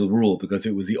proves the rule, because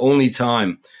it was the only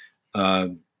time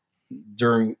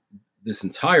during this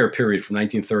entire period from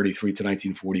 1933 to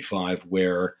 1945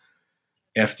 where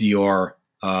FDR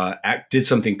did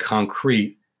something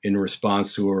concrete in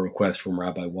response to a request from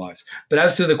Rabbi Wise. But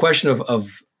as to the question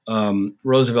of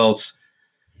Roosevelt's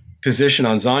position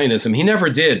on Zionism, he never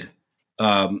did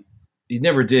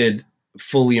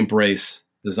fully embrace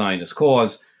the Zionist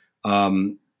cause.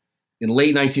 In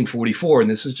late 1944, and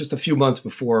this was just a few months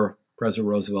before President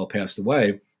Roosevelt passed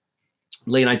away,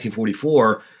 late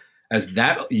 1944, as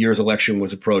that year's election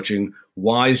was approaching,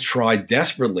 Wise tried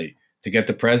desperately to get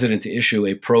the president to issue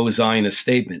a pro-Zionist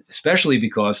statement, especially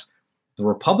because the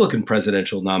Republican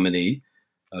presidential nominee,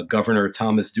 Governor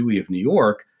Thomas Dewey of New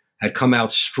York, had come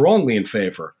out strongly in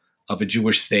favor of a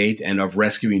Jewish state and of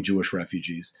rescuing Jewish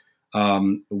refugees.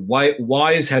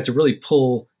 Wise had to really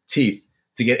pull teeth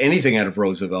to get anything out of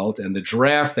Roosevelt, and the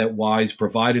draft that Wise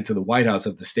provided to the White House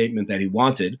of the statement that he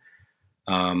wanted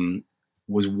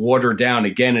was watered down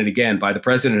again and again by the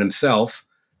president himself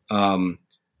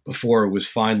before it was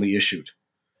finally issued.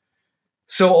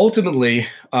 So ultimately,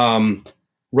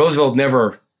 Roosevelt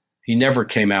never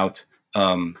came out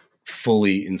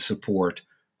fully in support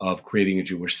of creating a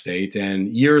Jewish state. And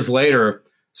years later,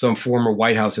 some former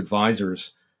White House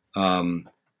advisors,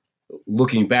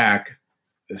 looking back,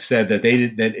 said that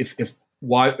if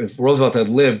Roosevelt had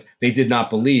lived, they did not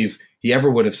believe he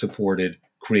ever would have supported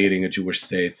creating a Jewish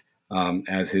state,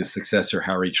 as his successor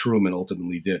Harry Truman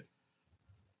ultimately did.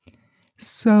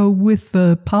 So, with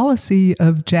the policy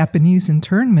of Japanese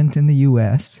internment in the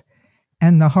U.S.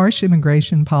 and the harsh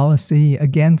immigration policy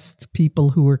against people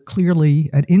who were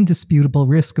clearly at indisputable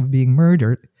risk of being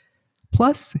murdered,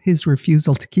 plus his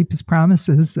refusal to keep his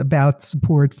promises about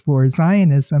support for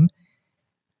Zionism,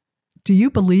 do you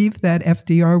believe that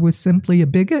FDR was simply a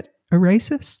bigot, a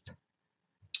racist?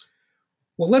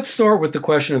 Well, let's start with the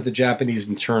question of the Japanese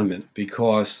internment,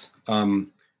 because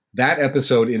that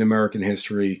episode in American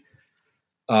history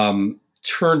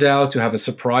turned out to have a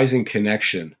surprising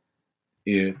connection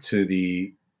to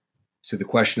the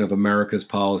question of America's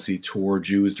policy toward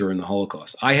Jews during the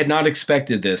Holocaust. I had not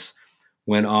expected this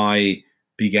when I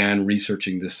began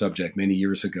researching this subject many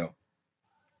years ago.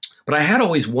 But I had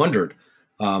always wondered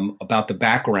about the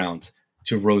background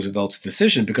to Roosevelt's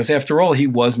decision, because after all, he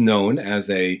was known as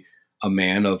a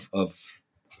man of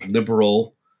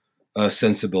liberal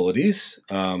sensibilities.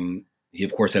 He,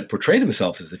 of course, had portrayed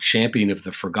himself as the champion of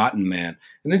the forgotten man.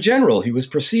 And in general, he was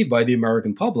perceived by the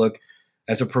American public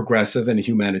as a progressive and a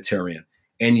humanitarian.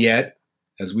 And yet,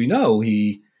 as we know,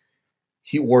 he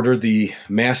ordered the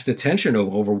mass detention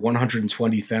of over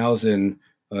 120,000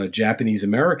 Japanese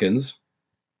Americans,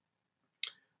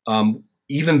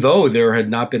 even though there had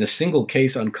not been a single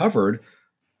case uncovered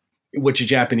in which a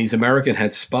Japanese American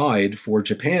had spied for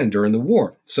Japan during the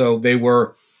war. So they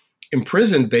were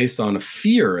imprisoned based on a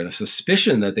fear and a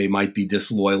suspicion that they might be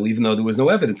disloyal, even though there was no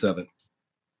evidence of it.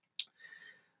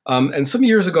 And some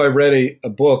years ago, I read a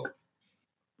book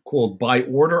called By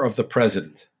Order of the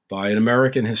President by an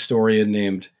American historian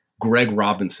named Greg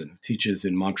Robinson, who teaches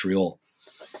in Montreal.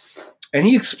 And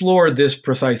he explored this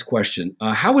precise question.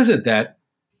 How is it that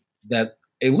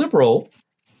a liberal,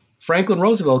 Franklin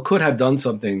Roosevelt, could have done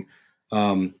something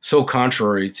so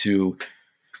contrary to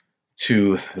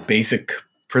the basic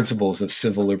principles of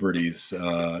civil liberties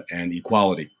and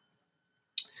equality?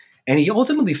 And he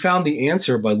ultimately found the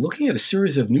answer by looking at a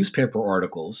series of newspaper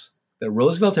articles that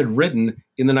Roosevelt had written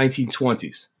in the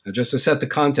 1920s. Now, just to set the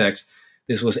context,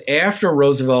 this was after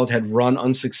Roosevelt had run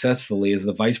unsuccessfully as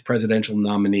the vice presidential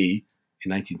nominee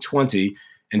in 1920,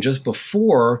 and just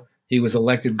before he was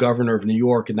elected governor of New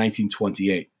York in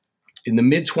 1928. In the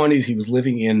mid-20s, he was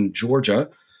living in Georgia,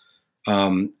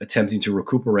 attempting to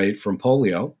recuperate from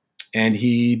polio, and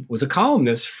he was a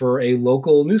columnist for a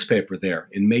local newspaper there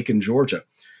in Macon, Georgia.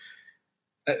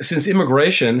 Since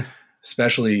immigration,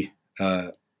 especially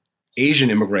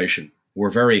Asian immigration, were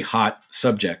very hot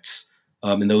subjects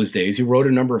in those days, he wrote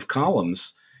a number of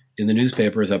columns in the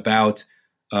newspapers about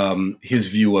his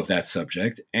view of that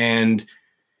subject. And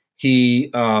he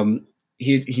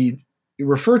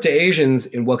referred to Asians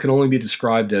in what can only be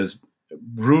described as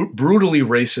brutally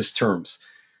racist terms.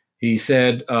 He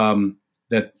said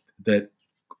that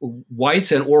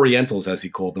whites and Orientals, as he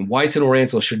called them, whites and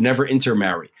Orientals should never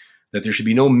intermarry, that there should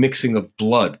be no mixing of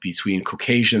blood between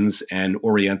Caucasians and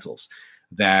Orientals,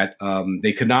 that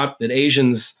that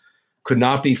Asians could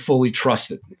not be fully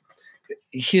trusted.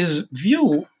 His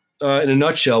view, in a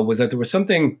nutshell, was that there was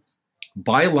something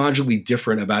biologically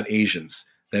different about Asians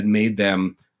that made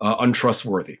them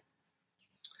untrustworthy.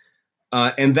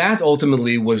 And that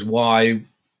ultimately was why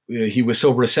he was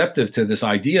so receptive to this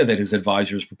idea that his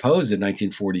advisors proposed in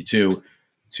 1942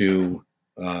 to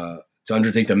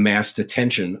undertake the mass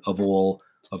detention of all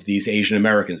of these Asian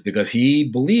Americans, because he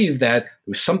believed that there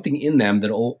was something in them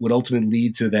that would ultimately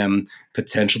lead to them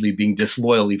potentially being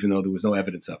disloyal, even though there was no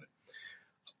evidence of it.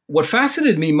 What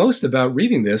fascinated me most about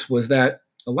reading this was that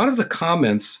a lot of the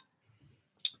comments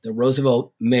that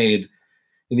Roosevelt made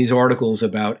in these articles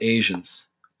about Asians,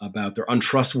 about their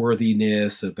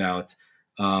untrustworthiness, about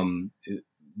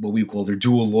what we call their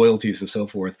dual loyalties and so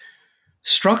forth,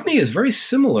 struck me as very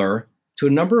similar to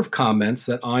a number of comments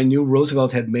that I knew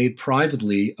Roosevelt had made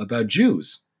privately about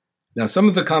Jews. Now, some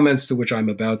of the comments to which I'm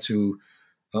about to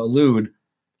allude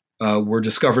were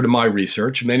discovered in my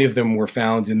research. Many of them were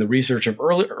found in the research of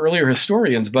earlier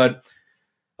historians, but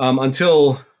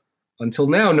until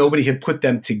now, nobody had put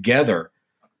them together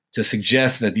to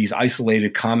suggest that these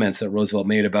isolated comments that Roosevelt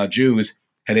made about Jews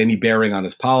had any bearing on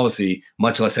his policy,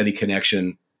 much less any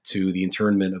connection to the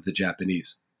internment of the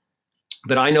Japanese.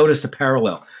 But I noticed a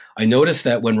parallel. I noticed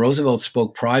that when Roosevelt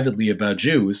spoke privately about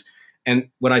Jews, and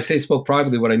when I say spoke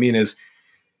privately, what I mean is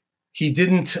he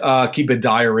didn't keep a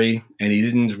diary and he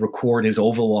didn't record his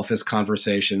Oval Office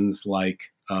conversations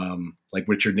like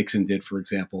Richard Nixon did, for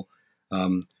example.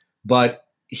 But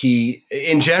he,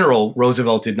 in general,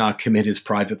 Roosevelt did not commit his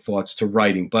private thoughts to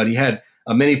writing, but he had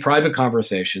many private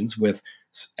conversations with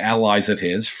allies of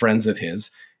his, friends of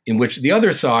his, in which the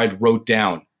other side wrote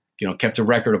down, kept a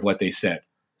record of what they said.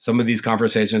 Some of these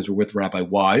conversations were with Rabbi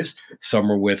Wise. Some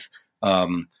were with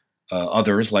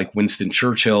others like Winston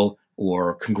Churchill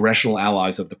or congressional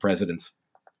allies of the president's.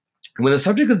 When the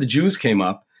subject of the Jews came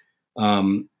up,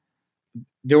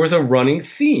 there was a running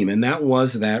theme, and that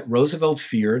was that Roosevelt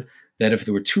feared that if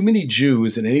there were too many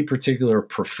Jews in any particular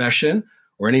profession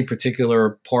or any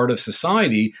particular part of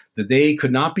society, that they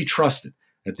could not be trusted,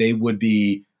 that they would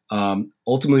be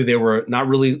ultimately, they were not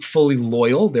really fully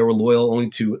loyal. They were loyal only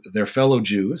to their fellow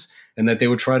Jews, and that they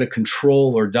would try to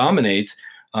control or dominate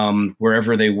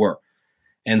wherever they were.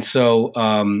 And so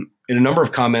in a number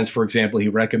of comments, for example, he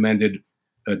recommended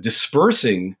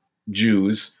dispersing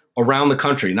Jews around the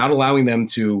country, not allowing them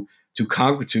to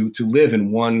live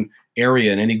in one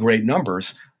area in any great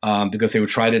numbers because they would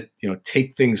try to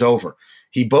take things over.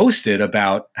 He boasted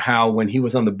about how when he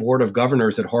was on the board of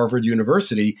governors at Harvard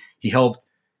University, he helped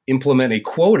implement a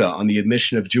quota on the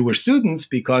admission of Jewish students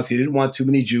because he didn't want too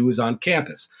many Jews on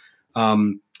campus.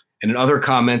 And in other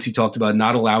comments, he talked about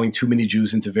not allowing too many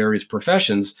Jews into various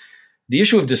professions. The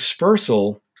issue of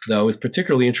dispersal, though, is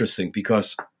particularly interesting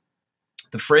because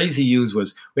the phrase he used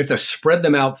was, we have to spread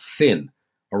them out thin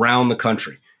around the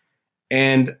country.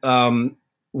 And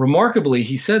remarkably,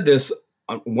 he said this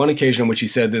on one occasion on which he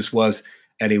said this was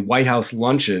at a White House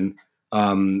luncheon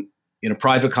in a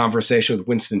private conversation with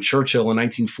Winston Churchill in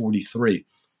 1943.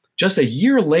 Just a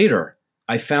year later,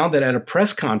 I found that at a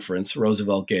press conference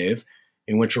Roosevelt gave,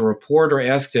 in which a reporter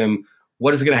asked him,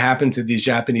 what is going to happen to these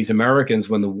Japanese Americans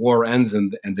when the war ends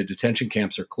and the detention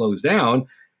camps are closed down?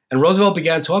 And Roosevelt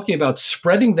began talking about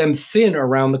spreading them thin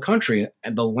around the country.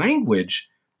 And the language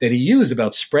that he used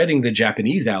about spreading the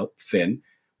Japanese out thin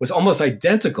was almost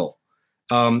identical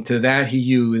to that he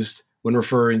used when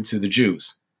referring to the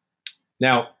Jews.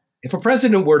 Now, if a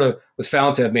president was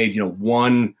found to have made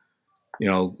one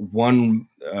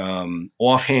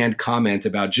offhand comment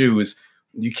about Jews,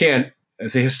 you can't,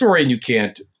 as a historian, you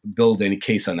can't build any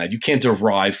case on that. You can't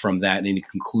derive from that any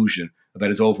conclusion about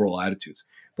his overall attitudes.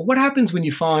 But what happens when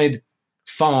you find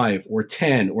 5 or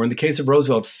 10, or in the case of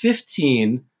Roosevelt,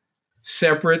 15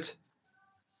 separate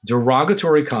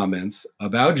derogatory comments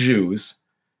about Jews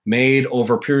made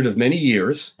over a period of many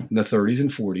years in the 30s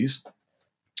and 40s,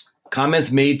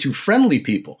 comments made to friendly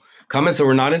people, comments that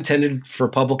were not intended for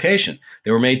publication.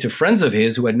 They were made to friends of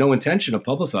his who had no intention of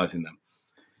publicizing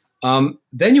them.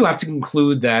 Then you have to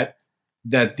conclude that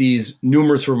these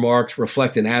numerous remarks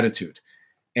reflect an attitude.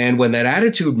 And when that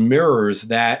attitude mirrors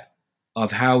that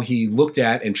of how he looked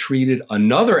at and treated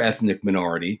another ethnic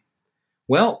minority,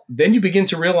 well, then you begin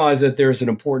to realize that there's an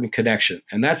important connection.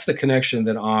 And that's the connection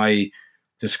that I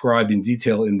described in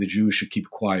detail in The Jews Should Keep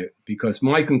Quiet. Because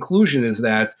my conclusion is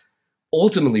that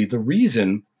ultimately the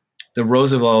reason that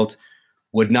Roosevelt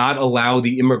would not allow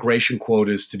the immigration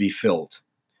quotas to be filled,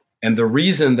 and the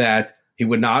reason that they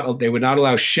would not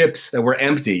allow ships that were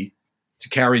empty to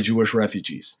carry Jewish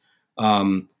refugees,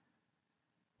 and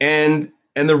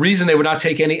the reason they would not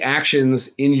take any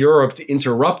actions in Europe to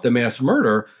interrupt the mass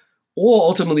murder, all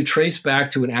ultimately trace back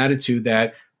to an attitude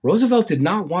that Roosevelt did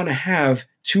not want to have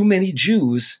too many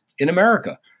Jews in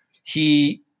America.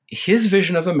 His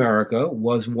vision of America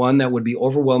was one that would be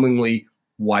overwhelmingly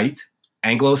white,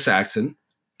 Anglo-Saxon,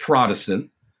 Protestant,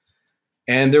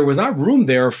 and there was not room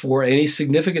there for any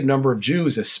significant number of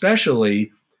Jews,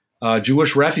 especially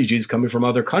Jewish refugees coming from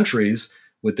other countries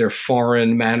with their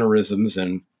foreign mannerisms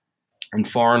and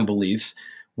foreign beliefs,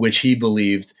 which he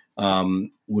believed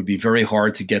would be very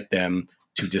hard to get them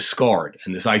to discard.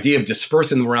 And this idea of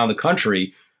dispersing them around the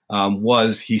country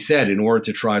was, he said, in order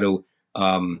to try to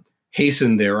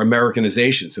hasten their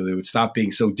Americanization so they would stop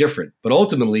being so different. But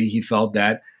ultimately, he felt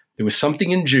that there was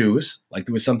something in Jews, like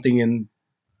there was something in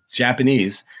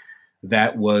Japanese,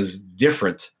 that was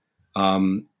different,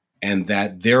 and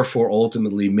that therefore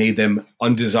ultimately made them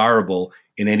undesirable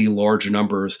in any large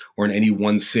numbers or in any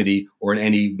one city or in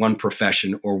any one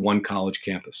profession or one college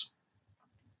campus.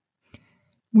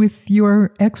 With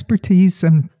your expertise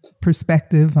and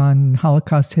perspective on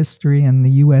Holocaust history and the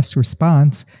U.S.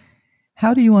 response,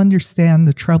 how do you understand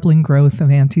the troubling growth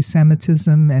of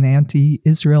anti-Semitism and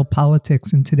anti-Israel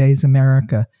politics in today's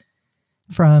America?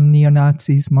 From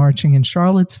neo-Nazis marching in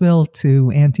Charlottesville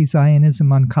to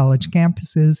anti-Zionism on college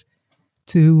campuses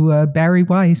to Barry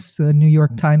Weiss, the New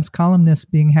York Times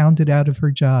columnist, being hounded out of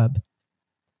her job.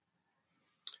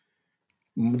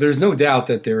 There's no doubt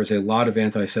that there is a lot of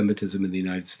anti-Semitism in the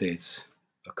United States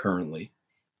currently.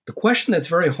 The question that's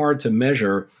very hard to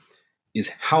measure is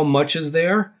how much is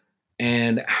there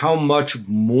and how much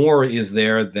more is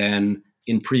there than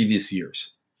in previous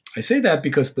years. I say that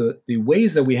because the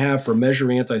ways that we have for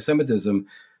measuring anti-Semitism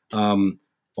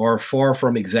are far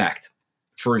from exact.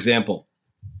 For example,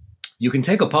 you can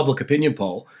take a public opinion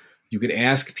poll. You could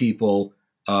ask people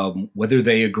whether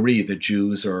they agree that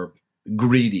Jews are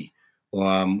greedy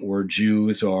or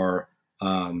Jews are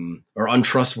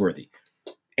untrustworthy.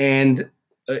 And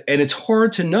it's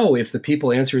hard to know if the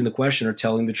people answering the question are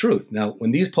telling the truth. Now,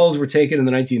 when these polls were taken in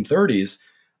the 1930s,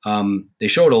 they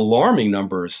showed alarming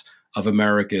numbers of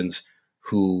Americans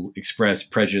who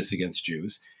expressed prejudice against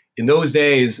Jews. In those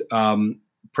days,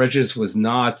 prejudice was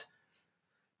not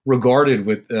regarded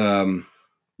with the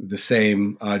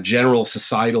same general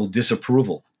societal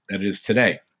disapproval that it is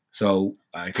today. So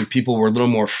I think people were a little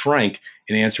more frank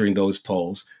in answering those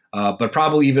polls. But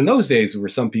probably even those days, there were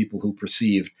some people who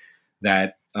perceived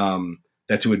that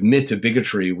to admit to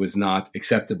bigotry was not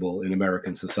acceptable in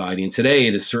American society. And today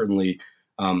it is certainly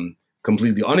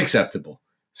completely unacceptable.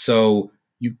 So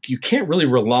you can't really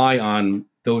rely on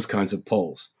those kinds of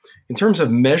polls. In terms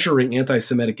of measuring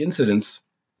anti-Semitic incidents,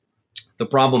 the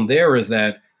problem there is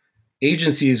that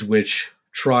agencies which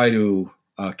try to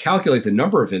calculate the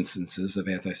number of instances of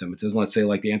anti-Semitism, let's say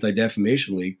like the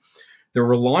Anti-Defamation League, they're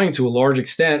relying to a large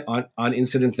extent on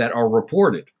incidents that are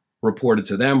reported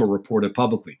to them or reported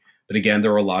publicly. But again,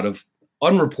 there are a lot of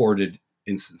unreported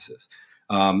instances.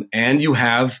 And you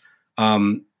have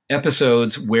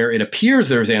episodes where it appears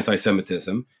there's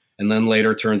anti-Semitism and then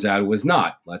later turns out it was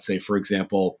not. Let's say, for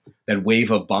example, that wave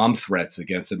of bomb threats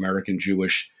against American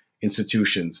Jewish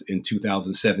institutions in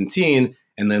 2017,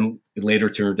 and then it later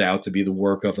turned out to be the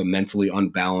work of a mentally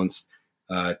unbalanced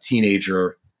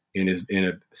teenager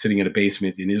sitting in a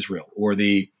basement in Israel, or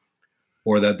the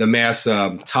mass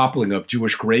toppling of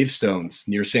Jewish gravestones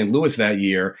near St. Louis that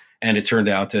year, and it turned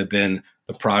out to have been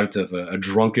the product of a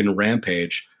drunken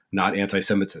rampage, not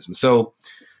anti-Semitism. So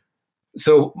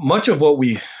much of what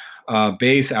we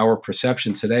base our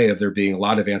perception today of there being a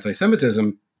lot of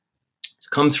anti-Semitism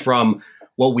comes from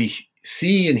what we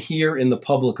see and hear in the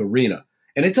public arena.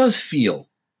 And it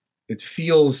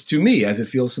feels to me, as it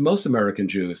feels to most American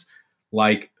Jews,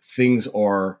 like things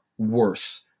are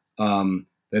worse, that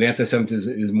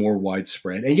anti-Semitism is more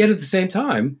widespread. And yet at the same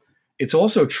time, it's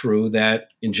also true that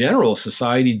in general,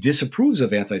 society disapproves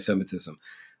of anti-Semitism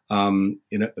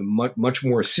much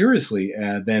more seriously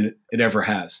than it ever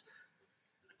has.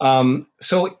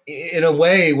 So in a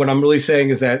way, what I'm really saying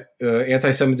is that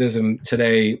anti-Semitism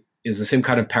today is the same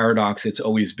kind of paradox it's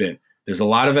always been. There's a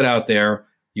lot of it out there.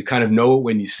 You kind of know it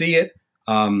when you see it.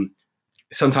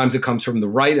 Sometimes it comes from the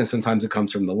right and sometimes it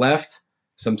comes from the left.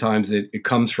 Sometimes it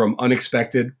comes from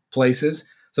unexpected places.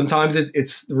 Sometimes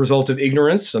it's the result of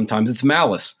ignorance. Sometimes it's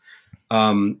malice.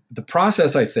 The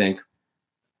process, I think,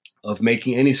 of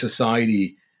making any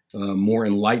society more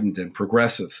enlightened and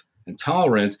progressive and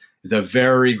tolerant is a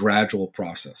very gradual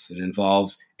process. It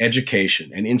involves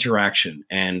education and interaction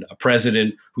and a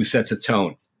president who sets a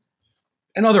tone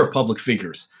and other public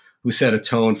figures who set a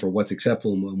tone for what's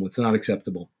acceptable and what's not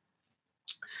acceptable.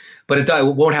 But it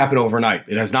won't happen overnight.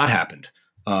 It has not happened.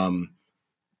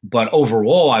 But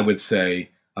overall, I would say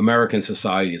American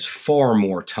society is far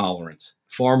more tolerant,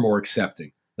 far more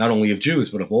accepting, not only of Jews,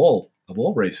 but of all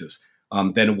races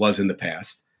than it was in the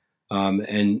past.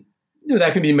 And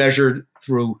that can be measured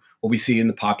through what we see in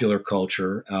the popular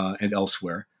culture and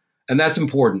elsewhere. And that's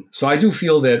important. So I do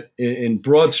feel that in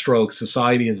broad strokes,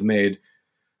 society has made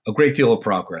a great deal of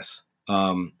progress.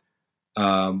 And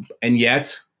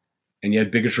yet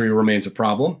bigotry remains a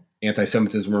problem.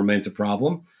 Anti-Semitism remains a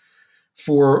problem.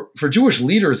 For Jewish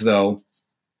leaders, though,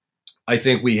 I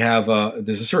think we have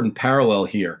there's a certain parallel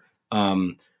here.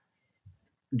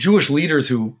 Jewish leaders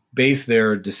who base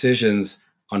their decisions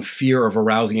on fear of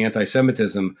arousing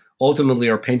anti-Semitism ultimately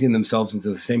are painting themselves into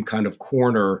the same kind of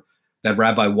corner that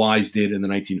Rabbi Wise did in the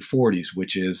 1940s,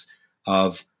 which is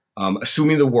of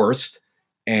assuming the worst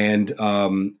and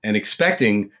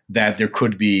expecting that there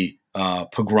could be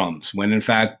pogroms, when in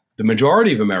fact the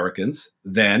majority of Americans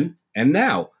then and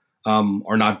now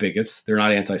are not bigots. They're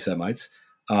not anti-Semites.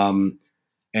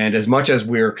 And as much as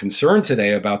we're concerned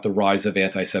today about the rise of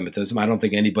anti-Semitism, I don't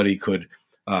think anybody could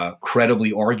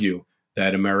credibly argue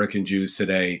that American Jews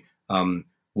today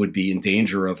would be in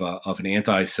danger of an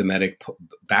anti-Semitic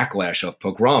backlash of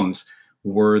pogroms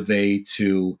were they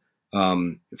to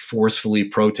forcefully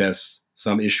protest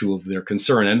some issue of their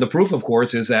concern. And the proof, of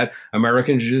course, is that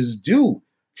American Jews do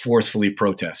forcefully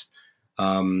protest.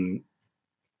 One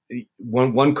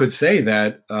could say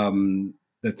that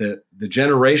that the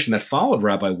generation that followed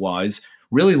Rabbi Wise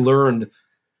really learned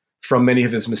from many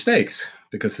of his mistakes,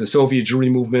 because the Soviet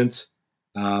Jewry movement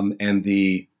and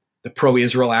the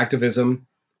pro-Israel activism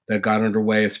that got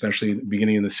underway, especially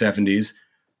beginning in the 70s,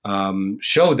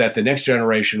 showed that the next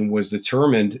generation was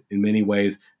determined in many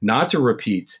ways not to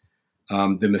repeat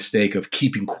the mistake of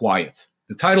keeping quiet.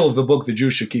 The title of the book, The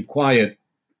Jews Should Keep Quiet,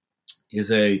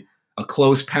 is a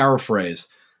close paraphrase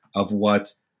of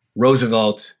what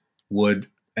Roosevelt would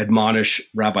admonish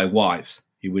Rabbi Wise.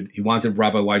 He wanted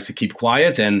Rabbi Wise to keep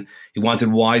quiet, and he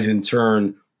wanted Wise in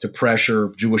turn to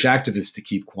pressure Jewish activists to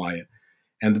keep quiet.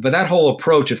 But that whole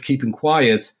approach of keeping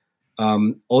quiet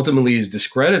ultimately is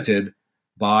discredited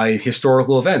by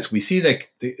historical events. We see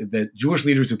that Jewish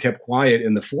leaders who kept quiet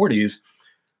in the 40s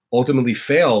ultimately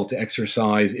failed to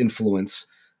exercise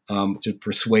influence to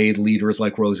persuade leaders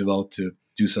like Roosevelt to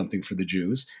do something for the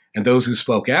Jews. And those who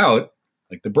spoke out,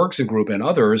 like the Berkson Group and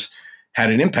others, had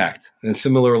an impact. And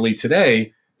similarly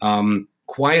today,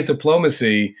 quiet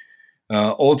diplomacy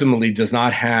ultimately does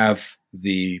not have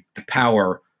the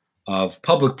power of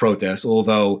public protest,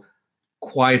 although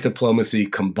quiet diplomacy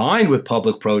combined with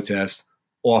public protest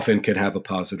often can have a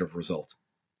positive result.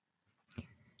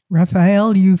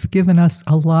 Raphael, you've given us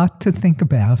a lot to think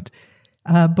about.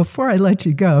 Before I let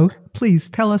you go, please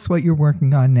tell us what you're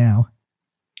working on now.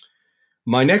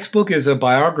 My next book is a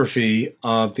biography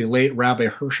of the late Rabbi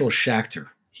Herschel Schachter.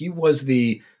 He was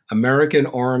the American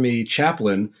Army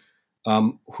chaplain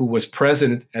who was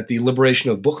present at the liberation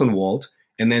of Buchenwald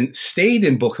and then stayed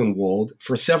in Buchenwald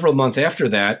for several months after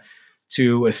that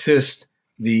to assist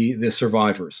the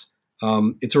survivors.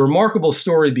 It's a remarkable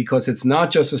story because it's not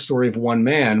just a story of one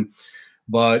man,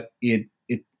 but it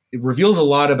reveals a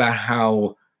lot about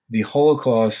how the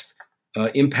Holocaust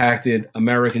impacted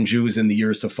American Jews in the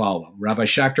years to follow. Rabbi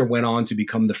Schachter went on to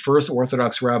become the first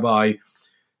Orthodox rabbi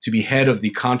to be head of the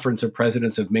Conference of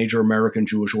Presidents of Major American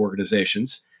Jewish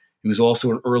Organizations. He was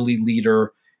also an early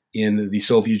leader in the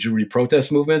Soviet Jewry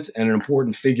protest movement and an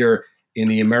important figure in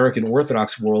the American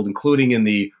Orthodox world, including in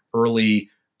the early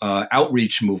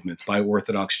outreach movement by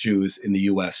Orthodox Jews in the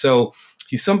U.S. So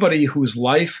he's somebody whose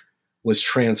life was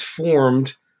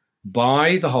transformed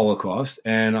by the Holocaust,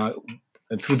 and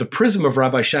through the prism of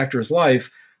Rabbi Schachter's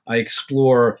life, I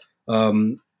explore a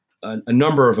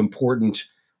number of important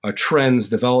trends,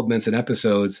 developments, and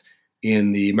episodes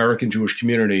in the American Jewish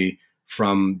community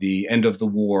from the end of the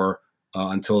war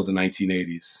until the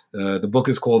 1980s. The book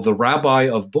is called The Rabbi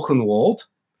of Buchenwald,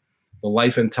 The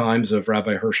Life and Times of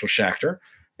Rabbi Herschel Schachter,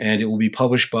 and it will be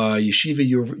published by Yeshiva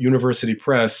University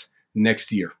Press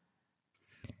next year.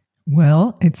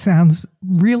 Well, it sounds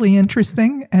really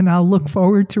interesting, and I'll look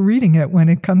forward to reading it when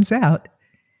it comes out.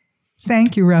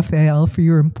 Thank you, Raphael, for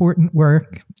your important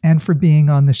work and for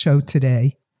being on the show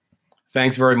today.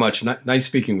 Thanks very much. Nice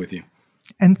speaking with you.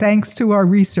 And thanks to our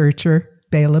researcher,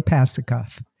 Bela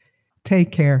Pasikoff.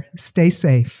 Take care. Stay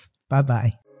safe.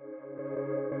 Bye-bye.